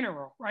vision in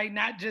general, right?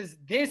 Not just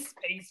this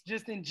space,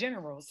 just in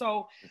general.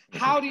 So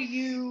how do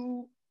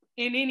you,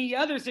 in any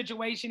other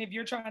situation, if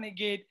you're trying to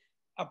get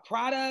a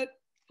product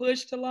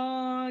pushed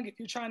along, if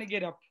you're trying to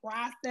get a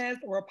process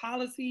or a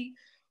policy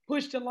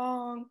pushed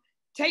along,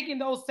 taking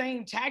those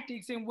same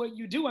tactics in what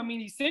you do. I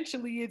mean,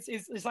 essentially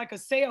it's like a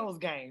sales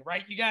game,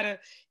 right? You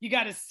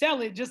gotta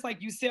sell it just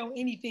like you sell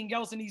anything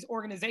else in these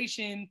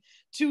organizations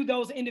to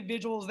those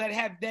individuals that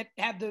have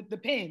the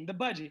pen, the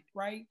budget,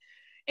 right?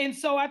 And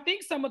so I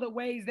think some of the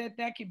ways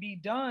that can be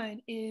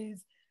done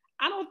is,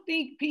 I don't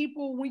think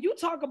people, when you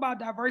talk about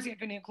diversity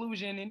and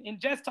inclusion,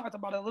 and Jes talked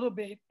about it a little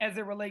bit as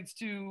it relates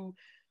to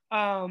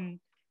the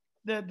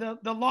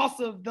loss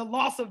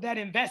of that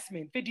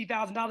investment,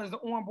 $50,000 to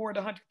onboard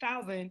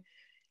 100,000.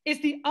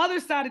 It's the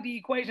other side of the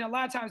equation. A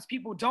lot of times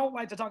people don't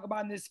like to talk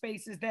about in this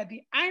space is that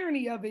the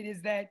irony of it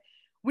is that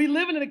we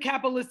live in a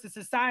capitalistic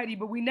society,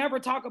 but we never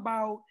talk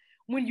about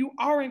when you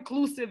are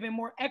inclusive and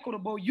more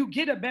equitable, you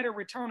get a better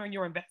return on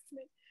your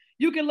investment.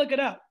 You can look it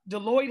up.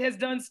 Deloitte has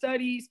done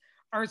studies.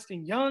 Ernst &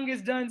 Young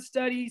has done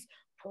studies.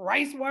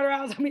 Price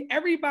Waterhouse. I mean,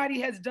 everybody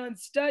has done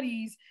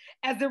studies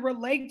as it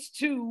relates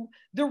to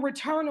the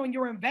return on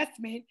your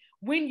investment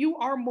when you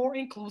are more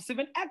inclusive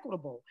and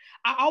equitable.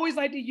 I always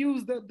like to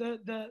use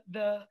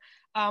the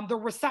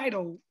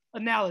recital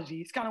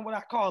analogy. It's kind of what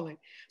I call it.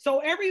 So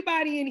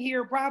everybody in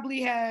here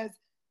probably has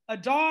a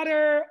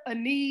daughter, a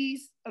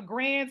niece, a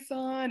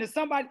grandson, or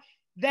somebody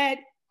that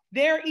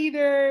they're in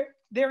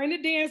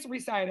a dance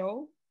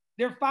recital,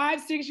 they're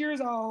 5, 6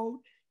 years old.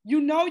 You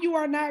know you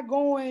are not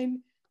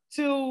going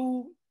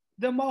to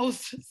the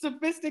most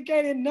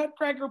sophisticated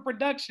nutcracker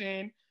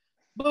production,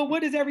 but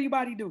what does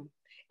everybody do?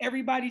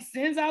 Everybody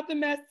sends out the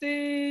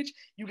message,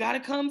 you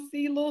gotta come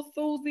see little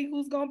Susie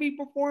who's gonna be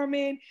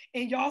performing,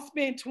 and y'all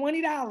spend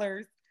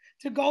 $20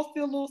 to go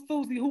see little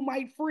Susie who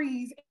might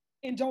freeze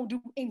and don't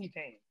do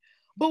anything.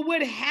 But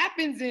what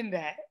happens in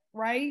that,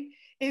 right,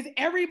 is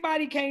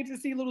everybody came to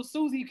see little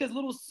Susie because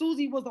little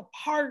Susie was a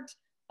part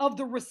of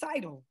the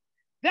recital.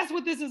 That's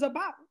what this is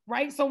about,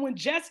 right? So when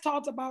Jes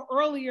talked about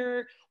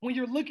earlier, when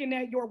you're looking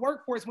at your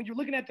workforce, when you're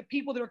looking at the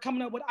people that are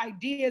coming up with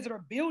ideas that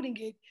are building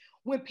it,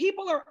 when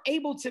people are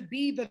able to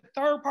be the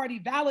third-party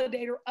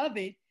validator of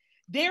it,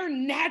 they're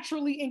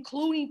naturally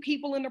including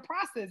people in the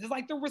process. It's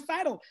like the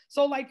recital.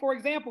 So like, for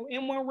example,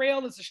 M1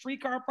 Rail is a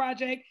streetcar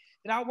project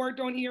that I worked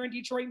on here in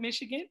Detroit,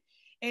 Michigan.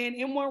 And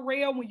M1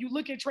 Rail, when you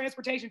look at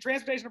transportation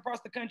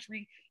across the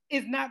country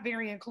is not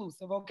very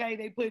inclusive, okay?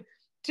 They put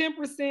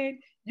 10%,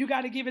 you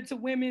got to give it to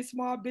women,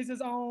 small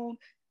business owned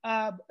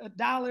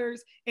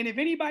dollars. And if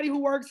anybody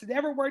who has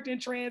ever worked in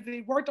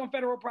transit, worked on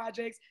federal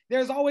projects,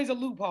 there's always a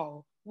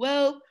loophole.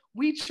 Well,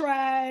 we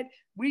tried,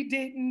 we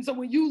didn't. So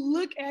when you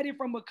look at it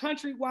from a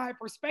countrywide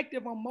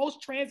perspective on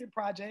most transit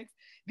projects,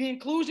 the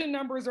inclusion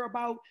numbers are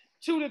about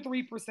 2 to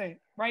 3%,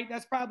 right?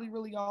 That's probably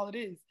really all it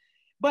is.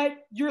 But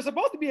you're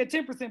supposed to be at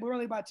 10%, but we're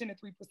only about 10 to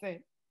 3%.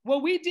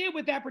 What we did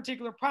with that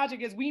particular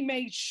project is we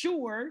made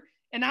sure,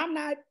 and I'm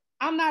not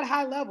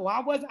high level.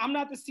 I'm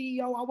not the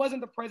CEO. I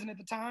wasn't the president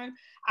at the time.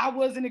 I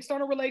was an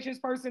external relations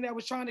person that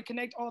was trying to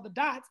connect all the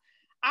dots.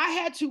 I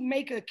had to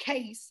make a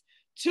case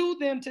to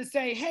them to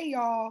say, hey,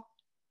 y'all,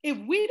 if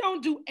we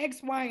don't do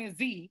X, Y, and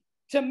Z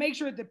to make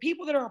sure that the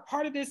people that are a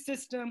part of this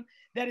system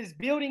that is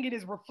building it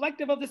is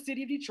reflective of the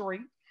city of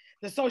Detroit,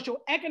 the social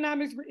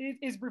economics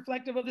is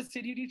reflective of the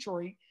city of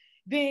Detroit,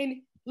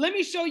 then let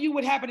me show you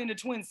what happened in the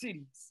Twin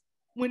Cities.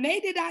 When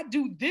they did not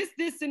do this,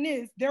 and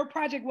this, their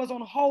project was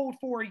on hold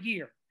for a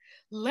year.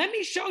 Let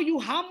me show you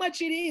how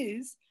much it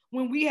is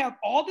when we have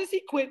all this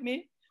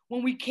equipment,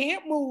 when we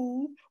can't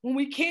move, when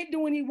we can't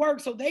do any work.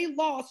 So they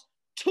lost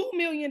 $2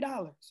 million.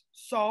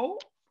 So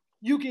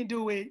you can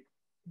do it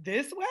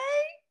this way,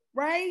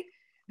 right?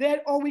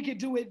 Or we could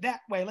do it that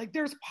way. Like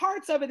there's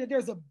parts of it that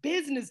there's a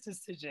business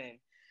decision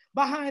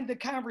behind the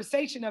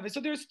conversation of it.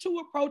 So there's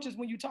two approaches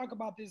when you talk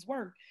about this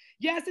work.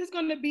 Yes, it's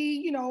going to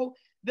be,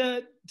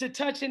 the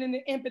touching and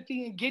the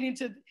empathy and getting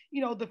to,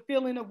 the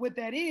feeling of what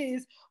that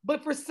is.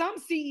 But for some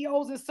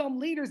CEOs and some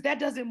leaders, that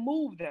doesn't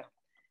move them.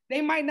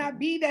 They might not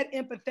be that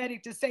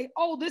empathetic to say,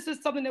 oh, this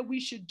is something that we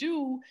should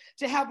do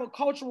to have a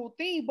cultural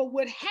theme. But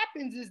what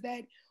happens is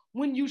that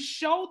when you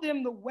show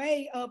them the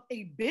way of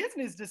a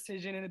business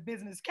decision in a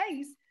business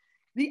case,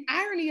 the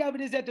irony of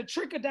it is that the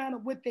trickle down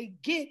of what they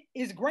get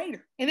is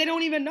greater and they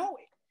don't even know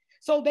it.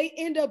 So they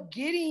end up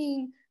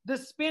getting the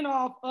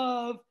spinoff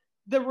of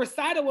the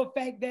recital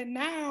effect that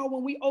now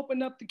when we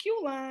open up the queue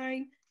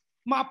line,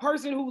 my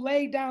person who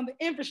laid down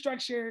the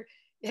infrastructure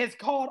has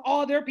called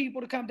all their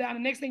people to come down.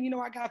 And next thing you know,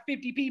 I got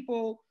 50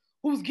 people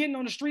who's getting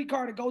on the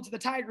streetcar to go to the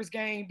Tigers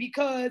game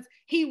because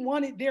he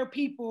wanted their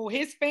people,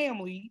 his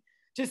family,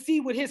 to see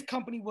what his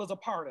company was a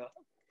part of.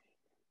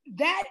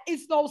 That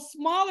is those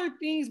smaller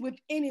things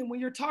within it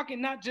when you're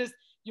talking not just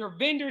your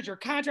vendors, your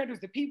contractors,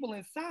 the people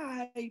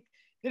inside,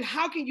 then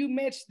how can you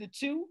match the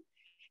two?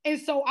 And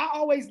so I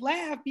always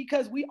laugh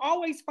because we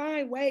always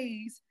find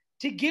ways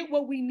to get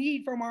what we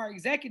need from our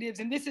executives.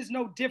 And this is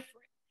no different.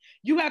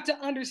 You have to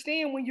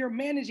understand when you're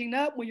managing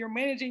up, when you're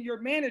managing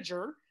your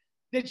manager,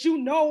 that you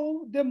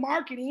know the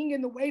marketing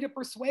and the way to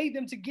persuade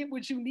them to get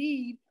what you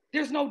need.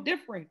 There's no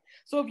different.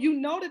 So if you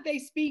know that they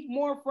speak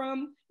more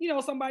from,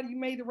 somebody you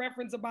made the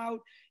reference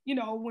about,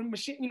 when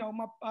Michelle,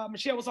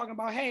 Michelle was talking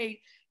about, hey,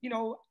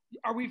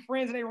 are we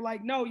friends? And they were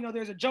like, no,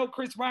 there's a joke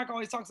Chris Rock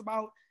always talks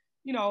about,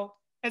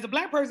 as a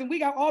Black person, we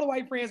got all the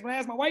white friends. When I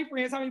ask my white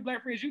friends, how many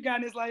Black friends you got?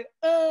 And it's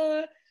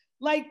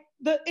like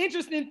the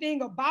interesting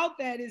thing about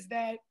that is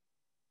that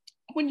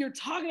when you're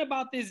talking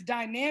about this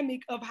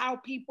dynamic of how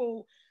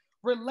people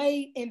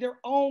relate in their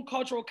own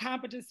cultural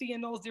competency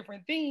and those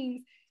different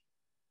things,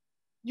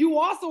 you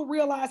also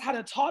realize how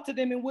to talk to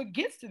them and what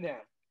gets to them.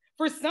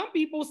 For some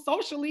people,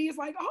 socially, it's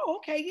like, oh,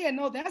 okay, yeah,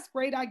 no, that's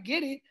great, I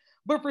get it.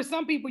 But for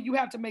some people, you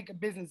have to make a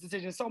business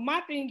decision. So my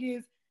thing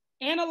is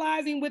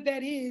analyzing what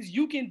that is.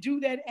 You can do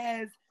that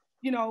as,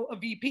 you know, a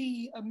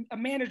VP, a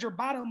manager,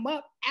 bottom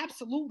up,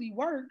 absolutely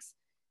works.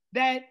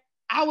 That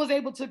I was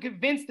able to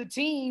convince the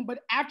team, but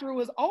after it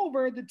was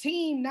over, the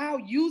team now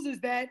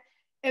uses that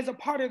as a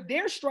part of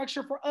their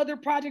structure for other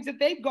projects that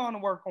they've gone to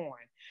work on,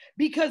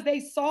 because they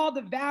saw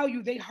the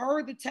value, they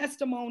heard the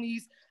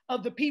testimonies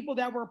of the people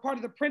that were a part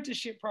of the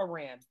apprenticeship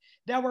programs,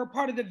 that were a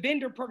part of the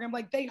vendor program.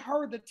 Like, they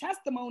heard the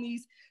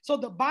testimonies. So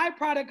the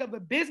byproduct of a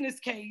business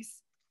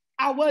case,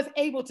 I was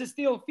able to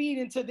still feed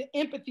into the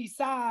empathy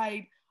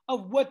side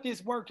of what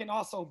this work can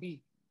also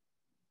be.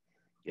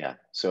 Yeah,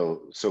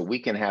 so we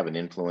can have an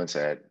influence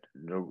at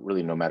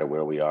really no matter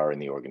where we are in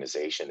the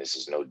organization. This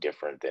is no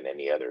different than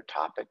any other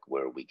topic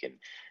where we can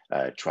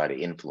try to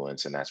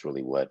influence, and that's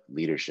really what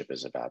leadership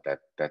is about.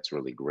 That's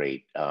really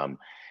great.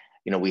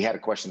 You know, we had a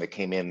question that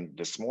came in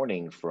this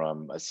morning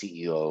from a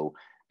CEO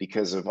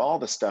because of all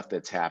the stuff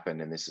that's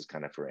happened, and this is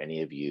kind of for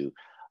any of you.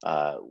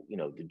 You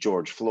know, the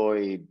George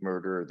Floyd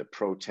murder, the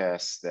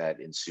protests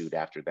that ensued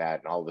after that,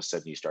 and all of a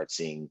sudden you start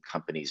seeing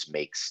companies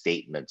make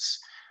statements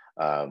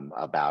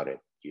about it.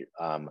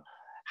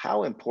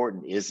 How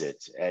important is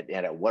it, and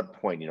at what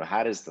point, you know,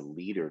 how does the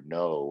leader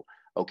know,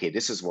 okay,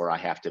 this is where I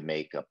have to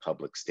make a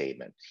public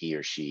statement? He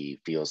or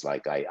she feels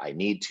like I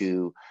need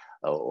to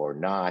or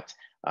not.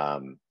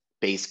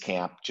 Base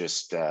Camp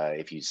just,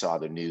 if you saw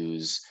the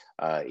news,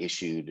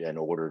 issued an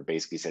order,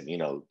 basically said, you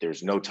know,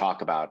 there's no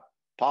talk about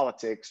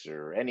politics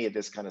or any of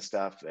this kind of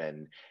stuff,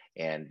 and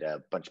a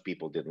bunch of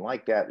people didn't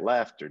like that,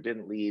 left or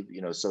didn't leave,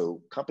 you know.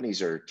 So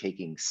companies are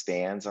taking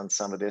stands on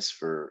some of this,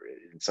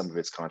 and some of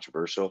it's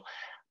controversial.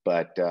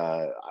 But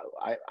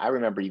I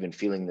remember even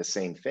feeling the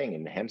same thing,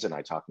 and Hems and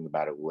I talking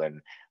about it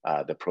when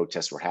the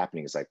protests were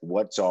happening. It's like,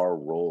 what's our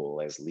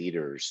role as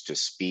leaders to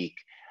speak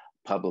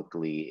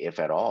publicly, if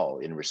at all,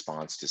 in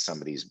response to some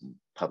of these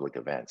public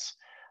events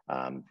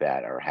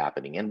that are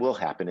happening and will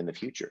happen in the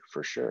future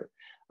for sure.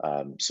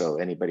 So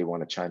anybody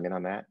want to chime in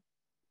on that?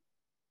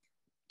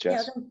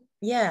 Jes?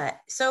 Yeah.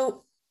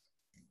 So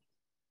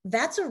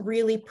that's a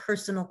really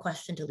personal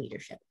question to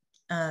leadership,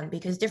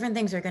 because different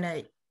things are going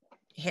to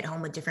hit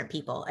home with different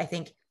people. I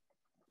think,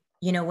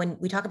 you know, when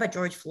we talk about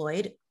George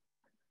Floyd,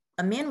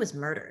 a man was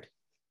murdered.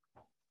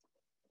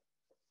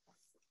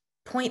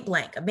 Point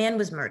blank, a man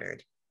was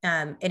murdered.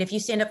 And if you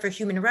stand up for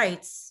human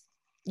rights,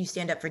 you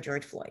stand up for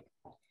George Floyd.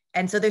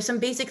 And so there's some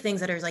basic things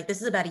that are like,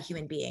 this is about a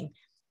human being.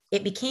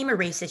 It became a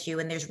race issue,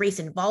 and there's race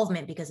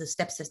involvement because of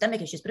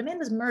systemic issues, but a man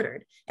was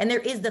murdered. And there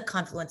is the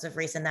confluence of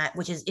race in that,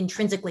 which is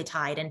intrinsically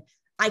tied. And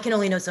I can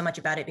only know so much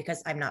about it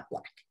because I'm not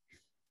Black.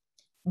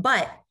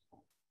 But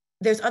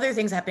there's other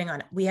things happening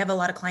on it. We have a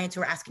lot of clients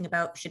who are asking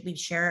about, should we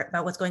share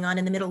about what's going on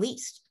in the Middle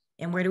East?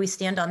 And where do we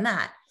stand on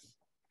that?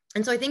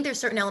 And so I think there's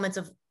certain elements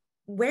of,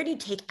 where do you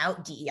take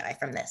out DEI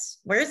from this?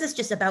 Where is this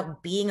just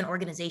about being an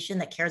organization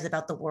that cares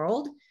about the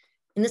world?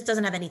 And this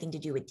doesn't have anything to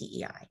do with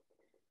DEI.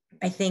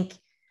 I think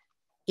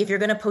if you're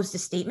going to post a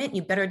statement,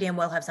 you better damn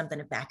well have something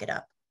to back it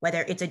up,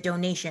 whether it's a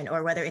donation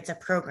or whether it's a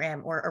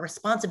program or a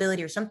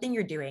responsibility or something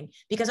you're doing,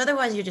 because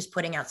otherwise you're just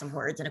putting out some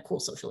words and a cool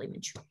social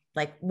image,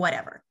 like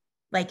whatever,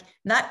 like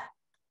that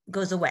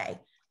goes away.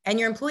 And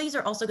your employees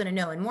are also going to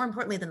know, and more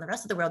importantly than the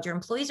rest of the world, your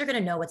employees are going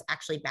to know what's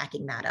actually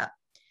backing that up.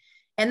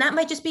 And that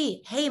might just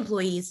be, hey,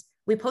 employees,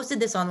 we posted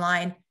this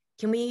online.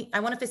 I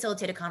want to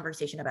facilitate a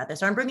conversation about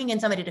this. Or I'm bringing in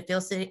somebody to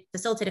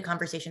facilitate a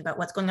conversation about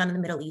what's going on in the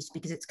Middle East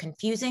because it's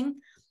confusing.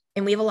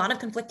 And we have a lot of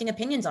conflicting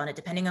opinions on it,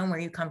 depending on where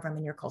you come from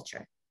in your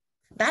culture.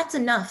 That's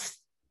enough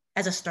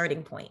as a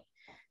starting point.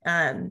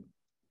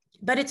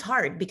 But it's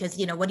hard because,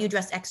 you know, what do you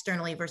address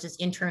externally versus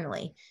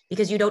internally?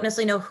 Because you don't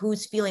necessarily know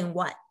who's feeling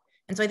what.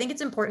 And so I think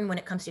it's important when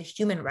it comes to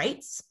human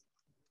rights,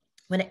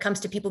 when it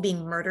comes to people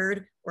being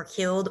murdered or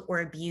killed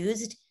or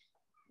abused,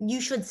 you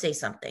should say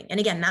something. And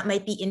again, that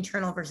might be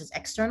internal versus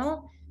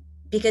external,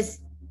 because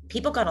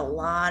people got a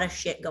lot of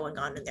shit going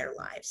on in their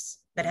lives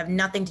that have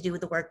nothing to do with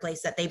the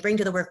workplace that they bring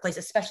to the workplace,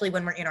 especially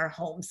when we're in our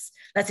homes.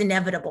 That's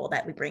inevitable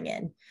that we bring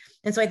in.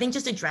 And so I think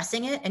just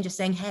addressing it and just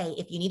saying, hey,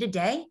 if you need a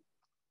day,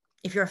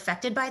 if you're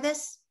affected by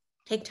this,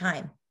 take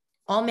time.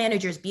 All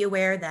managers, be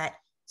aware that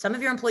some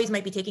of your employees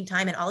might be taking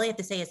time and all they have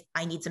to say is,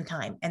 I need some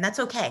time. And that's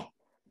okay.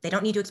 They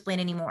don't need to explain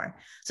anymore.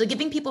 So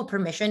giving people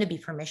permission to be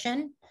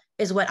permission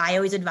is what I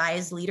always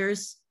advise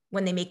leaders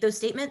when they make those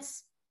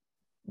statements.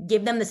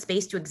 Give them the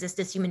space to exist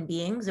as human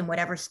beings in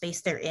whatever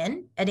space they're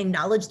in, and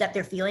acknowledge that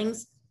their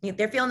feelings, if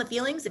they're feeling the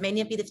feelings, it may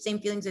not be the same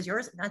feelings as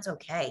yours, and that's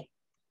okay.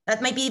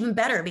 That might be even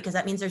better because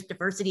that means there's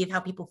diversity of how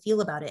people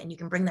feel about it, and you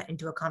can bring that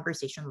into a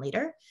conversation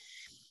later.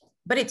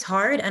 But it's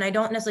hard, and I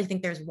don't necessarily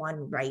think there's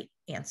one right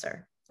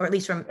answer, or at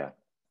least from,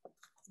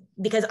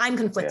 because I'm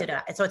conflicted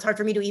at it. So it's hard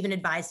for me to even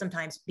advise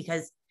sometimes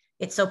because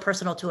it's so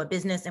personal to a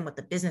business and what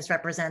the business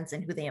represents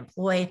and who they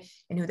employ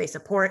and who they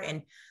support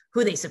and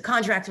who they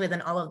subcontract with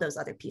and all of those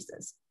other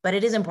pieces. But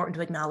it is important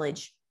to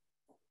acknowledge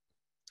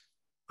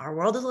our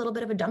world is a little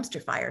bit of a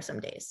dumpster fire some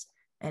days.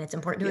 And it's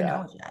important to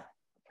acknowledge that.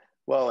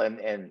 Well,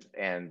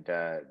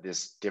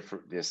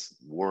 this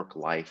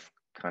work-life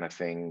kind of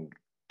thing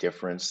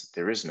difference,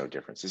 there is no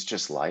difference. It's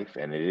just life,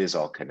 and it is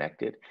all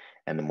connected.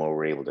 And the more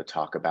we're able to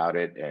talk about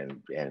it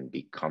and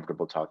be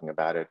comfortable talking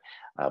about it,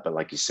 but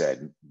like you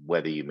said,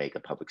 whether you make a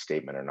public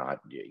statement or not,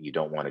 you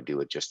don't want to do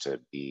it just to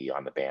be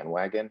on the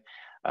bandwagon.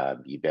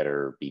 You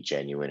better be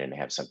genuine and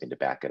have something to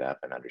back it up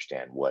and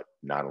understand what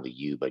not only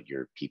you but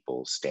your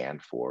people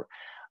stand for.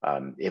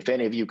 If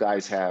any of you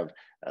guys have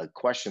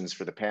questions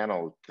for the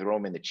panel, throw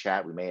them in the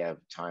chat. We may have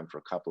time for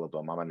a couple of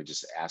them. I'm going to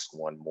just ask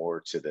one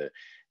more to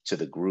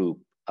the group.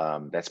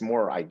 That's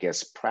more, I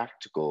guess,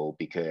 practical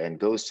and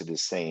goes to the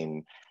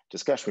same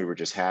discussion we were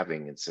just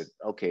having, and said,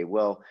 okay,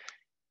 well,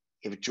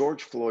 if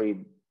George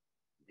Floyd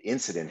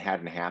incident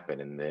hadn't happened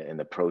in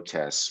the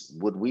protests,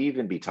 would we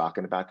even be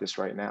talking about this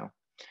right now,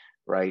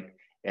 right?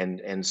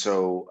 And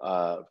so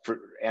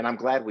I'm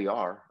glad we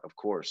are, of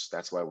course.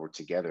 That's why we're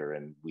together,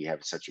 and we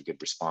have such a good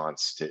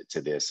response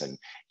to this. And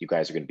you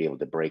guys are going to be able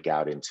to break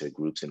out into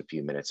groups in a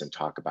few minutes and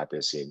talk about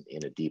this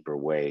in a deeper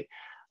way.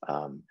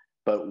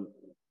 But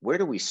where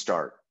do we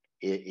start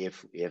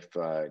if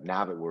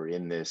now that we're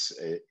in this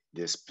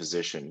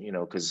position, you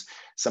know, because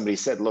somebody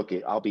said, look,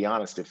 I'll be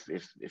honest, if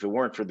it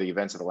weren't for the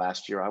events of the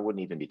last year, I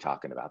wouldn't even be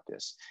talking about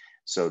this.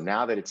 So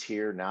now that it's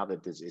here, now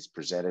that this is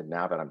presented,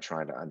 now that I'm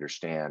trying to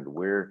understand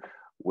where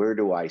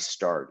do I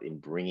start in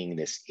bringing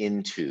this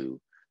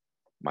into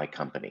my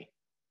company?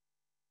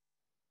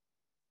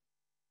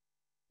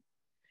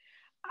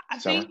 I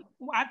think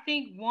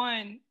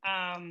one,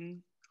 I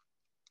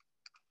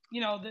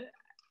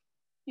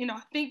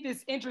think this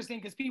is interesting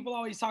because people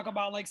always talk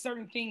about like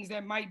certain things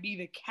that might be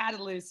the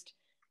catalyst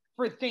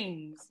for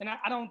things. And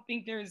I don't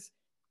think there's,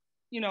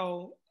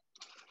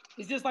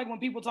 it's just like when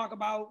people talk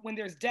about when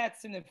there's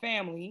deaths in the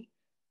family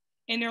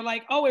and they're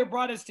like, oh, it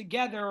brought us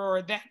together,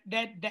 or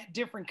that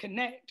different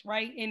connect,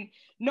 right? And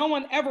no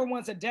one ever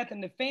wants a death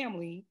in the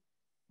family.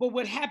 But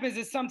what happens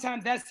is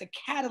sometimes that's a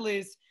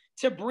catalyst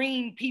to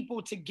bring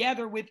people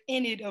together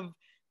within it, of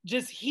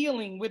just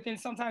healing within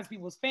sometimes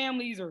people's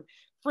families or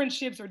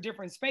friendships or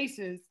different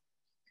spaces.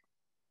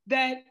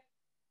 That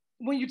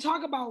when you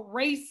talk about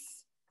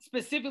race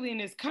specifically in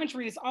this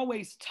country, it's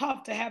always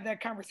tough to have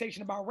that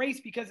conversation about race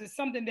because it's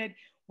something that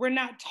we're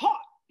not taught.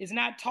 It's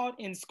not taught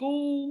in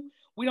school.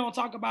 We don't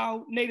talk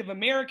about Native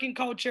American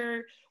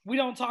culture. We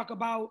don't talk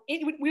about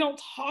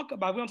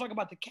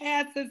the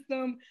caste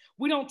system.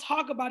 We don't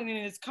talk about it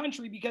in this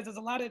country because there's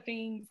a lot of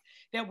things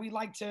that we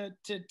like to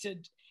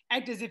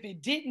act as if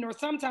it didn't. Or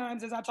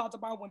sometimes, as I talked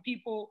about, when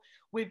people,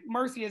 with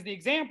Mercy as the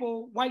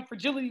example, white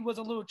fragility was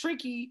a little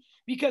tricky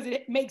because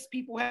it makes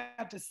people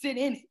have to sit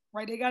in it,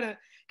 right? They got to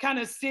kind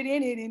of sit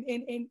in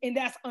it, and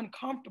that's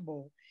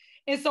uncomfortable.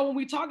 And so when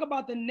we talk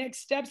about the next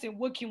steps and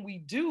what can we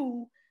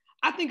do,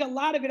 I think a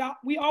lot of it,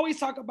 we always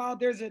talk about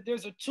there's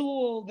a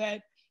tool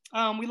that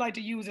we like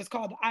to use. It's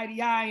called the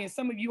IDI, and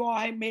some of you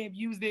all may have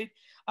used it,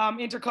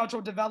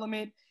 Intercultural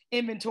Development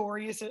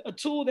Inventory. It's a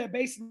tool that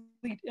basically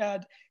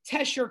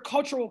tests your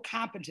cultural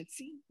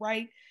competency,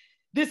 right?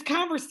 This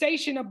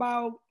conversation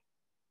about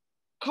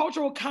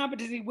cultural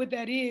competency, what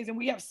that is, and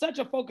we have such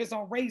a focus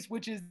on race,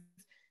 which is,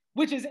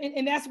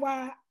 and that's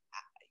why,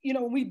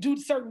 when we do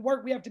certain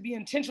work, we have to be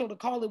intentional to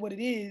call it what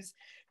it is,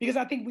 because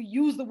I think we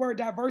use the word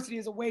diversity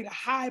as a way to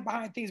hide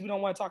behind things we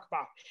don't want to talk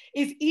about.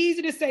 It's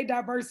easy to say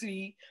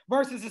diversity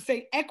versus to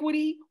say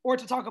equity, or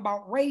to talk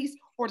about race,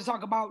 or to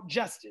talk about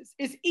justice.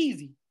 It's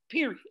easy,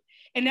 period.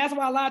 And that's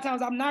why a lot of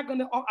times I'm not going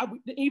to,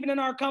 even in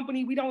our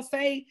company, we don't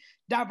say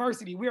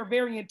diversity. We are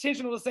very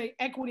intentional to say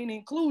equity and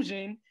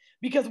inclusion,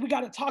 because we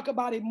got to talk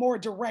about it more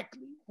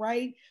directly,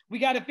 right? We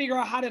got to figure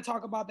out how to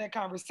talk about that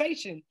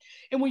conversation.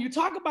 And when you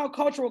talk about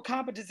cultural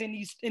competence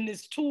in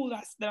this tool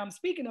that I'm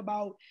speaking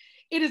about,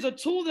 it is a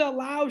tool that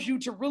allows you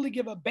to really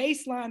give a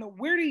baseline of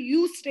where do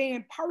you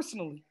stand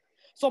personally.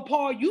 So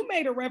Paul, you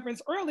made a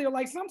reference earlier,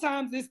 like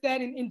sometimes it's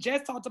that, and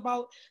Jes talked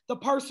about the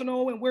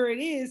personal and where it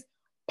is.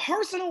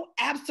 Personal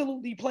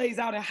absolutely plays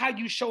out in how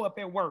you show up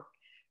at work.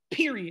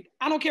 Period.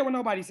 I don't care what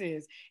nobody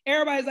says.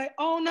 Everybody's like,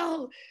 oh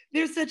no,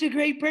 they're such a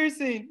great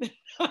person.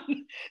 No.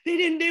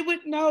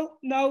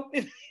 9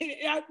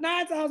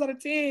 times out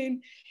of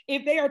 10,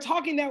 if they are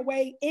talking that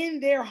way in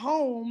their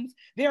homes,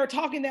 they are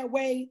talking that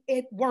way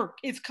at work.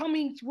 It's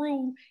coming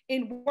through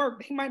in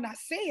work. They might not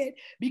say it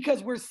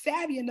because we're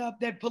savvy enough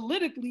that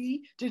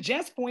politically, to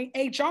Jes' point,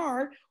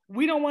 HR,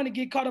 we don't want to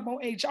get caught up on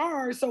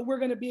HR, so we're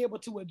going to be able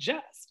to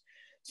adjust.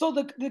 So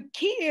the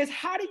key is,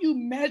 how do you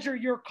measure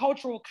your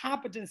cultural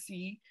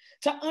competency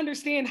to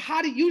understand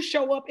how do you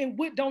show up and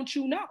what don't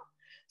you know?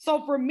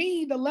 So for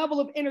me, the level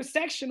of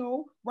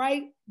intersectional,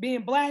 right?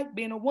 Being Black,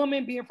 being a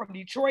woman, being from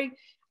Detroit,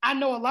 I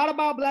know a lot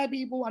about Black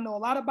people. I know a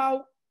lot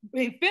about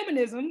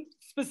feminism,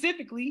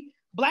 specifically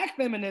Black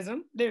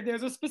feminism.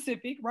 There's a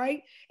specific,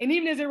 right? And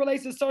even as it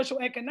relates to social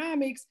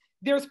economics,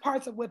 there's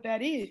parts of what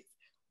that is.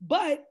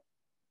 But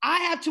I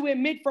have to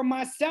admit for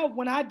myself,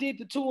 when I did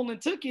the tool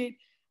and took it,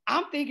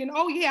 I'm thinking,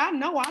 oh yeah,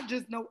 I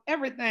just know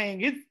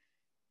everything.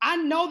 I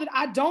know that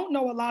I don't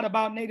know a lot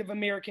about Native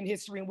American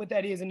history and what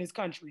that is in this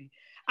country.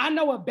 I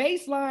know a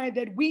baseline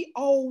that we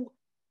owe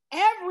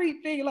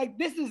everything, like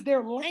this is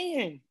their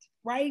land,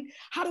 right?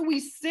 How do we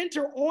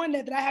center on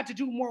that I have to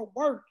do more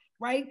work,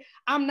 right?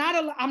 I'm not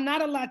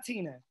a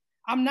Latina.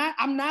 I'm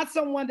not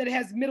someone that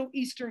has Middle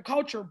Eastern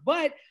culture,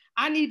 but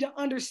I need to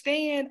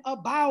understand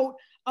about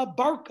a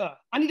burqa.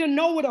 I need to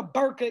know what a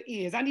burqa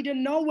is. I need to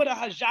know what a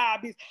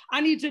hijab is.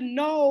 I need to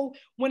know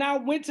when I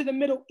went to the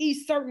Middle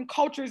East, certain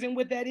cultures and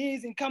what that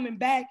is, and coming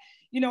back,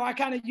 you know, I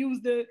kind of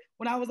used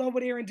when I was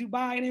over there in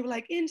Dubai and they were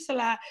like,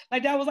 inshallah,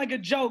 like that was like a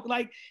joke,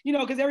 like, you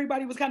know, because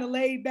everybody was kind of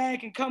laid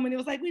back and coming. It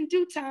was like, in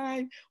due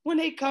time, when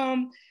they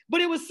come.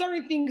 But it was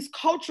certain things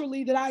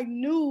culturally that I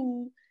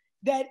knew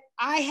that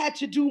I had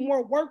to do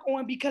more work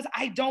on because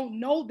I don't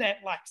know that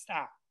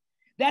lifestyle.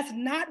 That's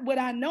not what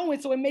I know.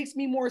 And so it makes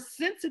me more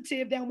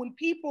sensitive that when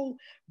people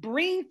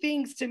bring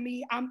things to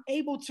me, I'm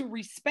able to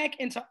respect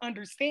and to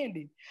understand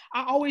it.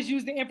 I always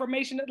use the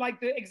information like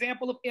the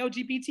example of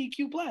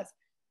LGBTQ+.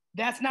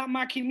 That's not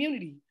my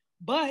community,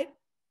 but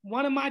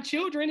one of my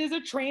children is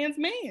a trans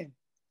man.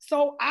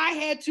 So I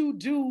had to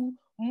do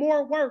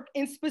more work,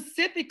 and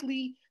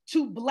specifically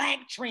to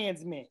Black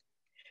trans men,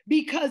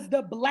 because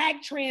the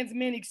Black trans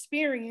men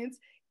experience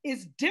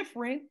is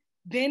different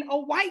than a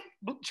white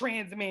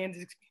trans man's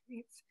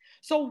experience.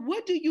 So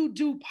what do you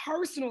do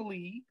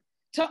personally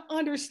to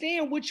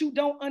understand what you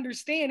don't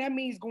understand? That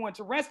means going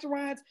to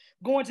restaurants,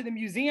 going to the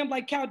museum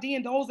like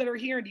Chaldean, those that are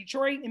here in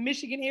Detroit and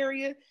Michigan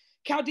area.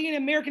 Chaldean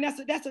American,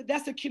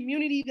 that's a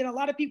community that a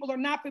lot of people are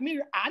not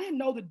familiar. I didn't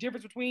know the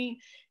difference between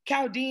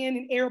Chaldean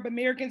and Arab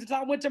Americans until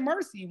I went to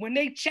Mercy. When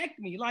they checked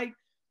me, like,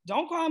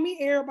 don't call me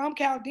Arab, I'm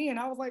Chaldean.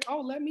 I was like,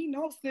 oh, let me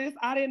know, sis.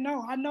 I didn't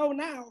know. I know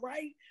now,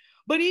 right?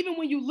 But even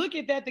when you look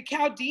at that, the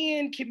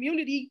Chaldean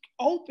community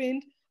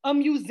opened a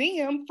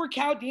museum for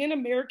Chaldean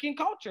American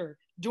culture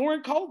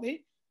during COVID.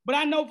 But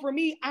I know for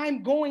me,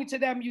 I'm going to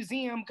that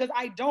museum because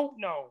I don't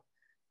know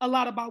a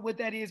lot about what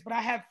that is, but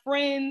I have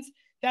friends,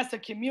 that's a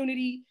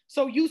community.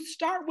 So you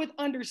start with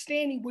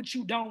understanding what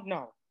you don't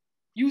know.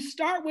 You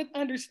start with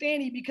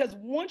understanding, because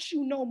once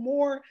you know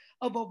more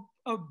of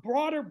a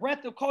broader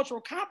breadth of cultural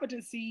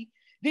competency,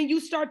 then you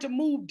start to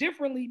move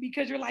differently,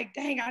 because you're like,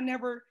 dang, I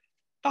never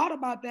thought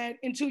about that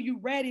until you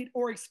read it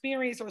or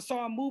experienced or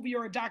saw a movie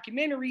or a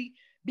documentary,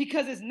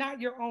 because it's not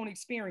your own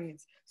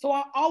experience. So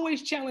I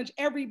always challenge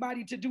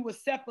everybody to do a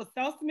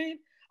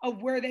self-assessment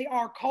of where they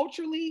are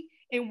culturally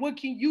and what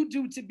can you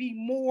do to be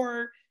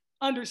more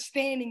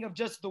understanding of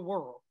just the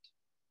world.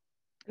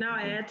 Now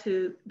I add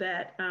to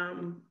that,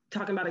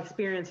 talking about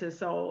experiences.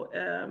 So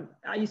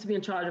I used to be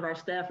in charge of our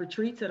staff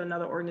retreats at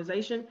another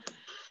organization.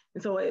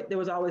 And so there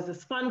was always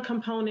this fun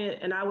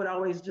component, and I would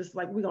always just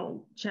like, we're going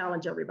to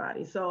challenge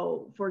everybody.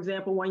 So for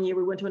example, one year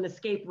we went to an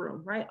escape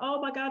room, right?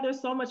 Oh my God, there's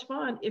so much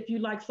fun. If you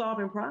like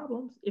solving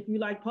problems, if you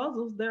like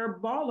puzzles, they're a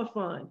ball of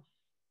fun.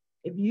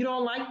 If you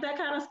don't like that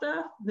kind of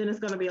stuff, then it's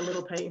going to be a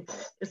little painful.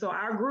 And so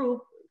our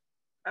group,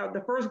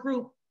 the first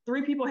group,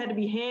 3 people had to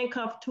be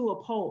handcuffed to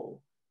a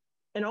pole.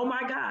 And oh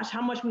my gosh,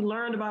 how much we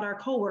learned about our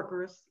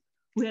coworkers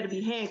who had to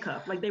be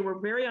handcuffed. Like, they were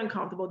very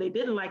uncomfortable. They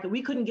didn't like it.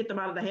 We couldn't get them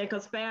out of the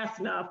handcuffs fast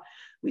enough.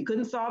 We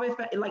couldn't solve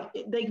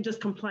it. They just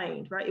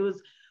complained, right?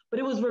 But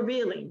it was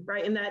revealing,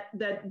 right? And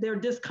that their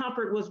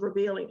discomfort was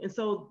revealing. And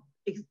so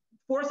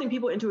forcing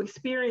people into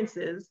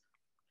experiences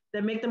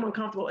that make them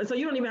uncomfortable. And so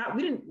you don't even have,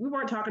 we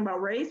weren't talking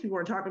about race. We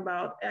weren't talking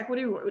about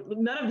equity,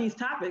 none of these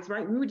topics,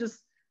 right? We just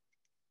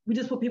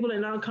put people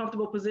in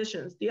uncomfortable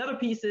positions. The other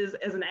piece is,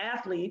 as an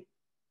athlete,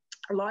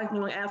 a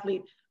lifelong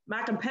athlete,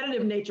 my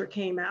competitive nature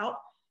came out.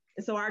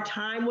 And so our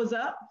time was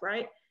up,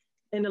 right?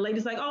 And the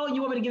lady's like, oh,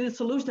 you want me to give you a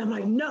solution? I'm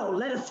like, no,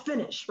 let us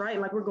finish,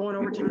 right? Like, we're going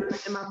over time.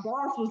 And my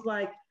boss was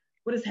like,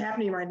 what is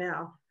happening right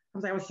now? I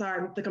was like, I'm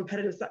sorry, the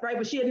competitive side, right?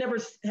 But she had never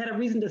had a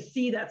reason to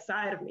see that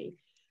side of me.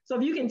 So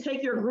if you can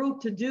take your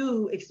group to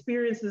do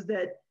experiences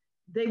that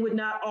they would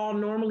not all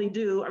normally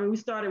do. I mean, we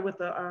started with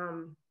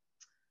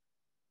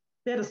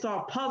they had to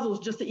solve puzzles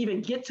just to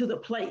even get to the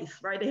place,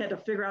 right? They had to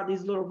figure out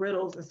these little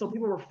riddles. And so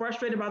people were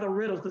frustrated by the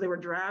riddles because they were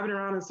driving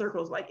around in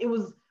circles. Like, it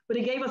was, but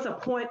it gave us a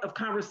point of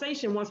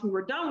conversation once we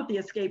were done with the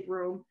escape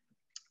room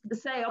to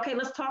say, okay,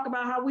 let's talk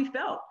about how we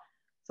felt.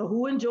 So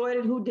who enjoyed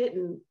it, who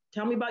didn't?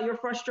 Tell me about your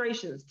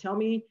frustrations. Tell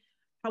me,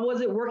 how was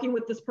it working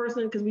with this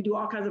person? Because we do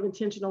all kinds of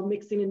intentional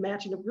mixing and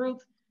matching of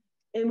groups.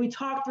 And we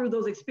talk through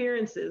those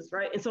experiences,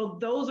 right? And so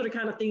those are the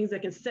kind of things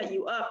that can set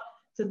you up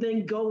to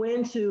then go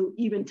into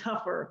even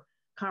tougher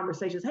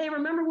conversations. Hey,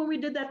 remember when we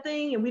did that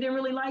thing and we didn't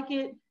really like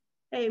it?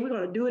 Hey, we're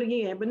going to do it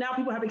again. But now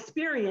people have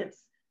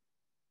experience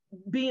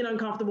being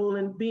uncomfortable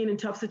and being in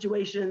tough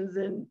situations.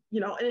 And,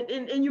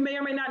 and you may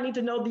or may not need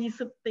to know these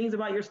things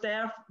about your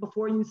staff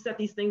before you set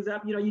these things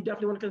up. You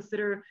definitely want to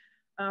consider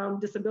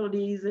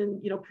disabilities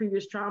and,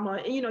 previous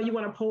trauma. And, you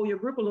want to poll your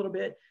group a little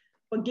bit,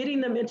 but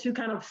getting them into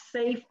kind of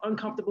safe,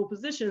 uncomfortable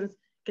positions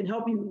can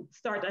help you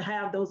start to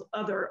have those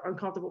other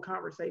uncomfortable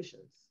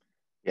conversations.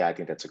 Yeah, I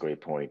think that's a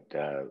great point.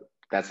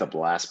 That's the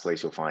last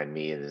place you'll find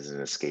me, is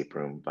an escape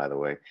room, by the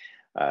way.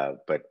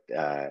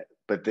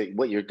 But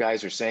what your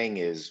guys are saying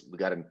is, we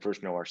got to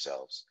first know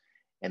ourselves.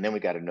 And then we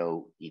got to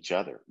know each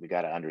other. We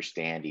got to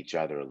understand each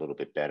other a little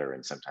bit better.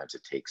 And sometimes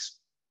it takes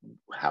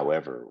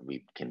however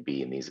we can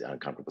be in these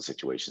uncomfortable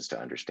situations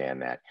to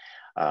understand that.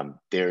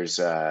 There's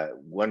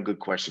one good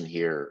question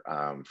here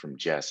from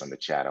Jes on the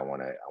chat I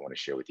want to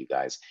share with you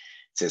guys.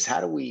 It says,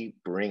 how do we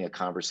bring a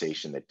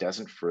conversation that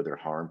doesn't further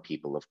harm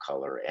people of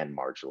color and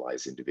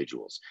marginalized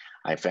individuals?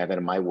 I found that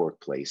in my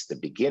workplace, the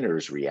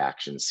beginners'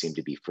 reactions seem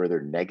to be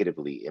further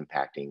negatively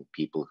impacting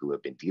people who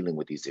have been dealing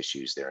with these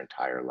issues their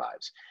entire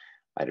lives.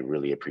 I'd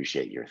really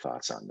appreciate your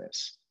thoughts on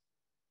this.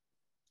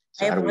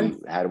 So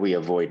how do we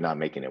avoid not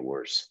making it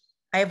worse?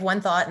 I have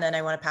one thought, and then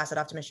I want to pass it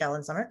off to Michelle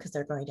and Summer because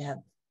they're going to have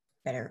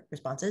better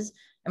responses.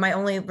 And my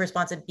only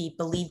response would be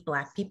believe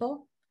Black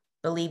people,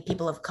 believe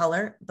people of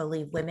color,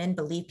 believe women,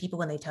 believe people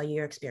when they tell you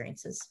your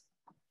experiences.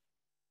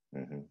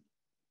 Mm-hmm.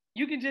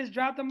 You can just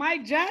drop the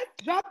mic, Jes.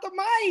 Drop the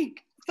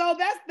mic. So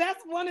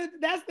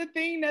that's the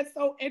thing that's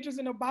so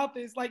interesting about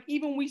this. Like,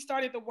 even when we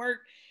started the work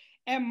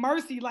at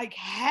Mercy, like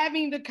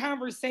having the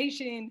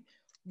conversation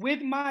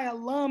with my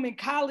alum and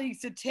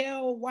colleagues to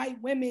tell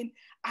white women,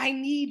 I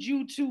need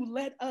you to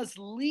let us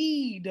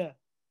lead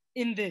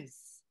in this.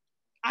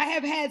 I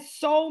have had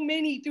so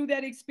many through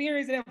that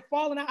experience that have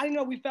fallen out. I didn't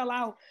know we fell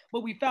out,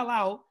 but we fell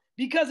out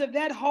because of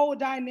that whole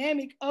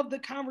dynamic of the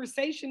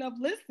conversation of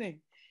listening.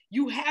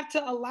 You have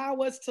to allow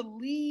us to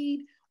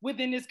lead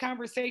within this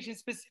conversation,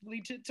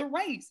 specifically to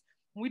race.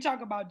 When we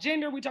talk about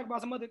gender, we talk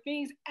about some other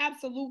things,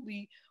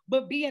 absolutely,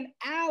 but be an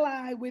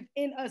ally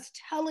within us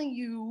telling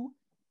you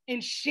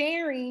and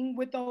sharing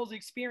what those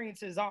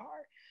experiences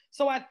are.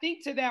 So I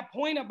think to that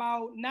point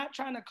about not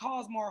trying to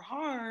cause more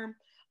harm,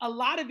 a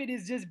lot of it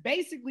is just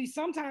basically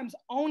sometimes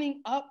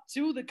owning up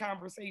to the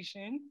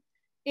conversation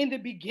in the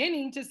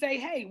beginning to say,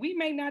 hey, we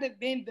may not have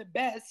been the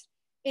best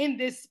in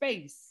this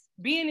space,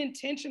 being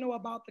intentional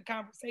about the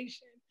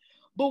conversation.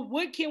 But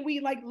what can we,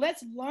 like,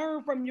 let's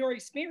learn from your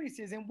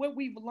experiences. And what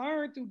we've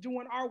learned through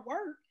doing our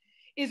work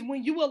is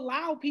when you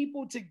allow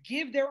people to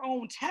give their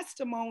own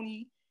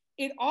testimony,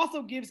 it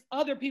also gives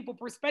other people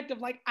perspective,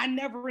 like, I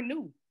never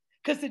knew.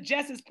 Because to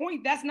Jes's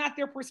point, that's not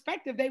their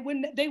perspective. They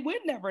would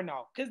never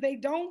know, because they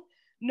don't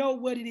know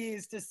what it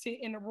is to sit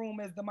in a room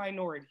as the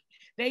minority.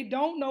 They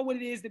don't know what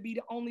it is to be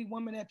the only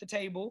woman at the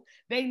table.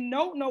 They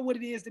don't know what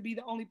it is to be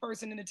the only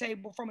person in the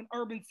table from an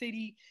urban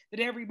city that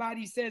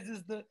everybody says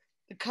is the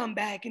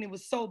comeback and it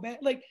was so bad.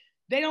 Like,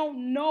 they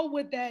don't know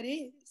what that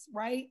is,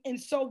 right? And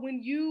so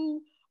when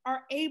you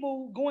are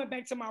able, going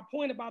back to my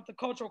point about the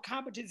cultural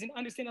competence and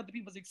understand other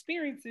people's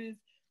experiences,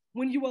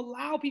 when you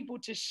allow people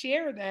to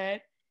share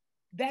that,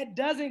 that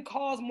doesn't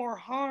cause more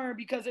harm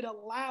because it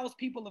allows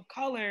people of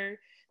color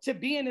to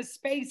be in a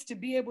space to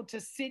be able to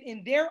sit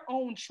in their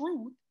own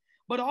truth,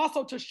 but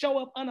also to show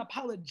up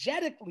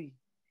unapologetically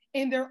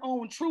in their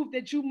own truth,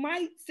 that you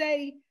might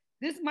say,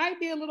 this might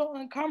be a little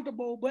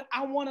uncomfortable, but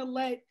I want to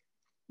let,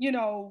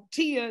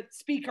 Tia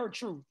speak her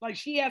truth. Like,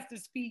 she has to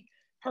speak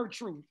her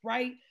truth,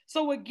 right?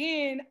 So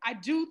again, I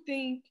do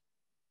think,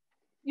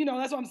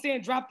 that's what I'm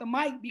saying, drop the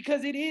mic,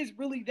 because it is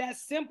really that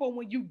simple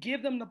when you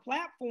give them the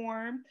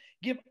platform,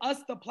 give us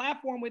the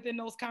platform within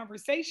those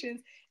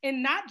conversations,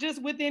 and not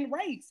just within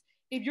race.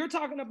 If you're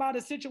talking about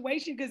a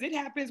situation, because it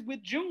happens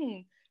with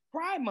June,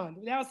 Pride Month.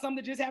 That was something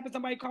that just happened.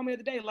 Somebody called me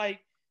the other day, like,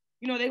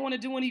 they want to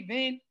do an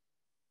event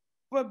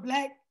for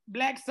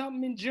black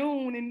something in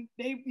June, and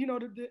they,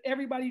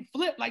 everybody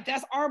flipped, like,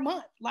 that's our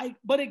month. Like,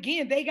 but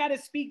again, they got to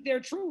speak their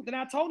truth. And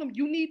I told them,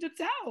 you need to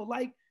tell,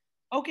 like,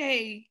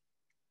 okay,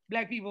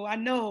 Black people, I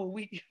know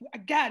I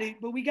got it,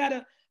 but we got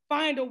to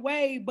find a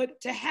way. But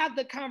to have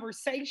the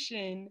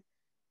conversation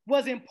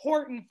was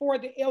important for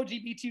the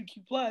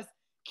LGBTQ plus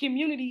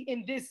community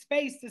in this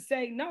space to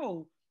say,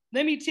 no,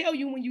 let me tell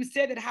you when you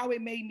said it, how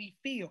it made me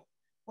feel,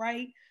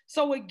 right?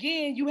 So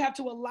again, you have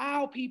to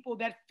allow people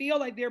that feel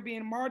like they're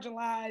being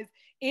marginalized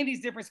in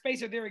these different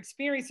spaces, their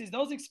experiences.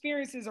 Those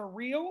experiences are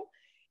real,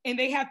 and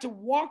they have to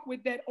walk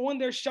with that on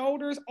their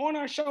shoulders, on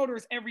our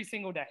shoulders every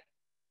single day.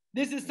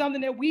 This is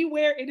something that we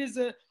wear. It is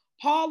a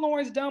Paul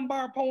Laurence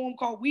Dunbar poem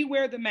called We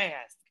Wear the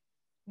Mask.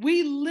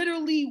 We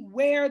literally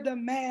wear the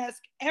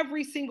mask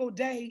every single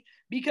day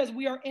because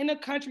we are in a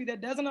country that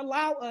doesn't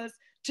allow us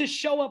to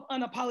show up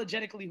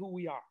unapologetically who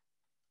we are.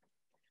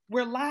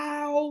 We're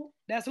loud.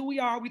 That's who we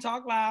are. We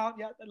talk loud.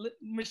 Yeah,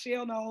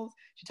 Michelle knows.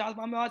 She talks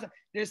about me all the time.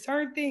 There's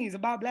certain things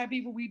about Black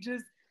people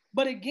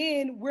but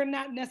again, we're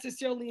not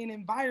necessarily in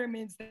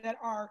environments that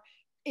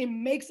it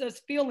makes us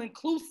feel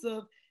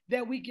inclusive,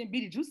 that we can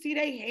be. Did you see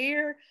their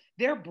hair?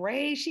 Their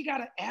braids? She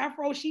got an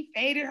afro. She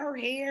faded her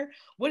hair.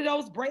 What are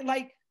those braids?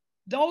 Like,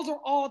 those are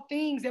all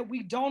things that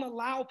we don't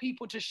allow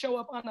people to show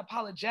up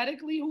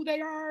unapologetically who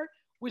they are,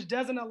 which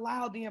doesn't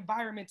allow the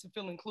environment to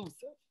feel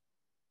inclusive.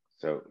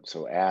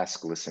 So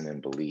ask, listen,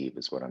 and believe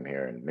is what I'm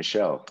hearing.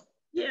 Michelle.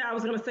 Yeah, I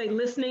was going to say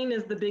listening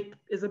is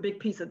a big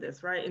piece of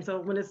this, right? And so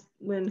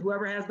when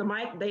whoever has the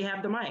mic, they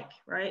have the mic,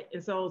 right?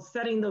 And so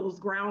setting those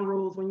ground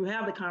rules when you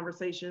have the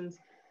conversations,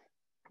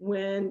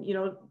 when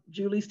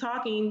Julie's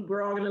talking,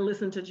 we're all going to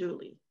listen to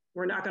Julie.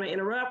 We're not going to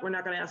interrupt. We're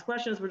not going to ask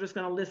questions. We're just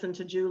going to listen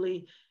to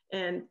Julie.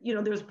 And, you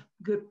know, there's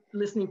good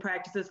listening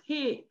practices.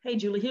 Hey,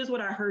 Julie, here's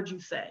what I heard you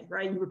say,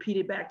 right? You repeat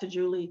it back to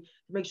Julie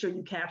to make sure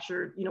you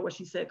captured, you know, what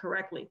she said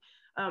correctly.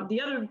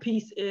 The other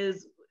piece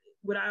is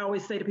what I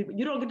always say to people: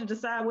 you don't get to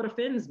decide what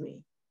offends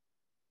me.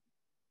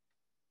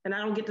 And I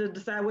don't get to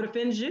decide what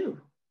offends you.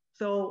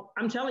 So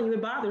I'm telling you,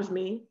 it bothers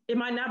me. It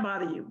might not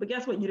bother you, but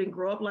guess what? You didn't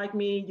grow up like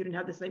me. You didn't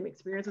have the same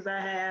experiences I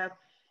have.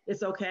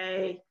 It's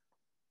okay.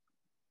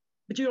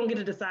 But you don't get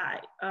to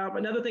decide.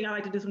 Another thing I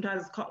like to do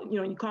sometimes is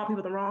you call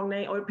people the wrong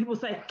name, or people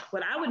say,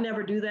 well, I would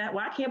never do that.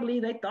 Well, I can't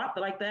believe they thought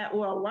like that.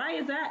 Or why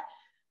is that?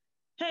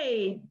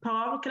 Hey,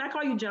 Paul, can I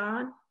call you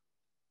John?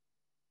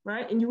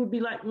 Right? And you would be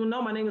like, well,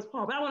 no, my name is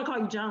Paul, but I want to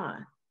call you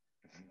John.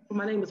 But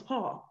my name is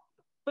Paul.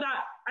 But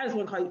I just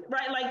want to call you,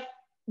 right? Like,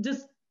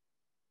 just,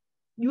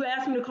 you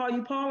ask me to call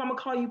you Paul, I'm gonna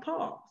call you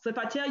Paul. So if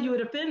I tell you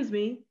it offends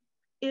me,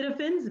 it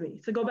offends me.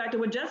 So go back to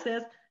what Jes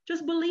says,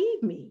 just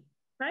believe me.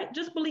 Right?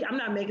 Just believe. I'm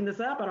not making this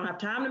up. I don't have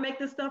time to make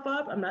this stuff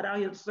up. I'm not out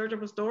here searching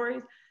for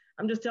stories.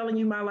 I'm just telling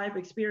you my life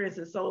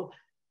experiences. So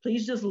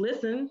please just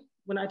listen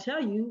when I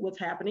tell you what's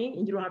happening,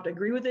 and you don't have to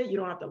agree with it. You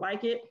don't have to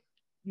like it.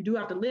 You do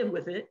have to live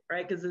with it,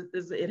 right? Because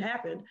it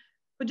happened.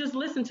 But just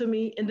listen to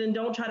me, and then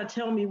don't try to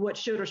tell me what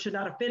should or should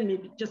not offend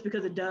me just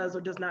because it does or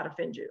does not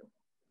offend you.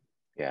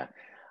 Yeah.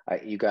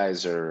 You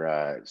guys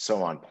are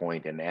so on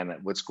point. And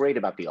what's great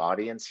about the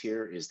audience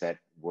here is that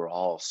we're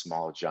all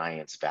small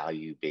giants,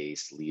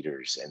 value-based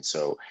leaders. And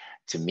so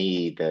to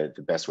me, the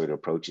best way to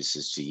approach this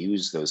is to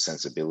use those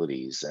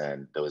sensibilities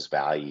and those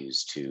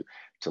values to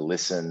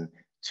listen,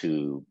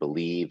 to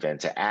believe, and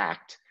to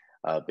act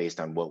based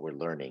on what we're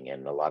learning.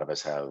 And a lot of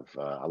us have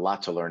a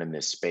lot to learn in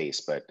this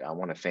space, but I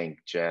want to thank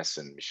Jes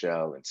and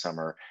Michelle and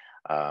Summer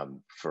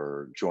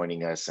for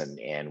joining us.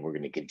 And we're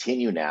going to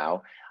continue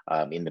now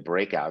in the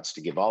breakouts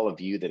to give all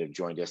of you that have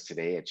joined us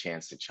today a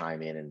chance to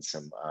chime in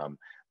some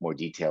more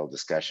detailed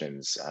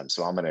discussions.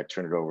 So I'm going to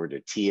turn it over to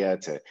Tia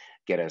to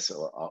get us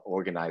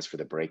organized for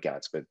the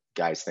breakouts. But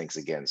guys, thanks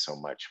again so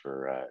much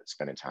for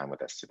spending time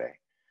with us today.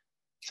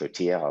 So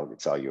Tia,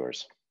 it's all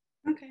yours.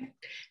 Okay.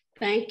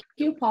 Thank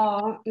you,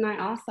 Paul. And I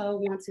also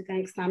want to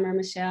thank Summer,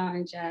 Michelle,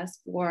 and Jes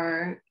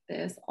for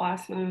this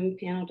awesome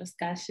panel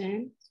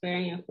discussion. It's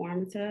very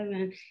informative,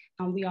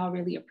 and we all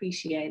really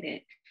appreciate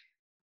it.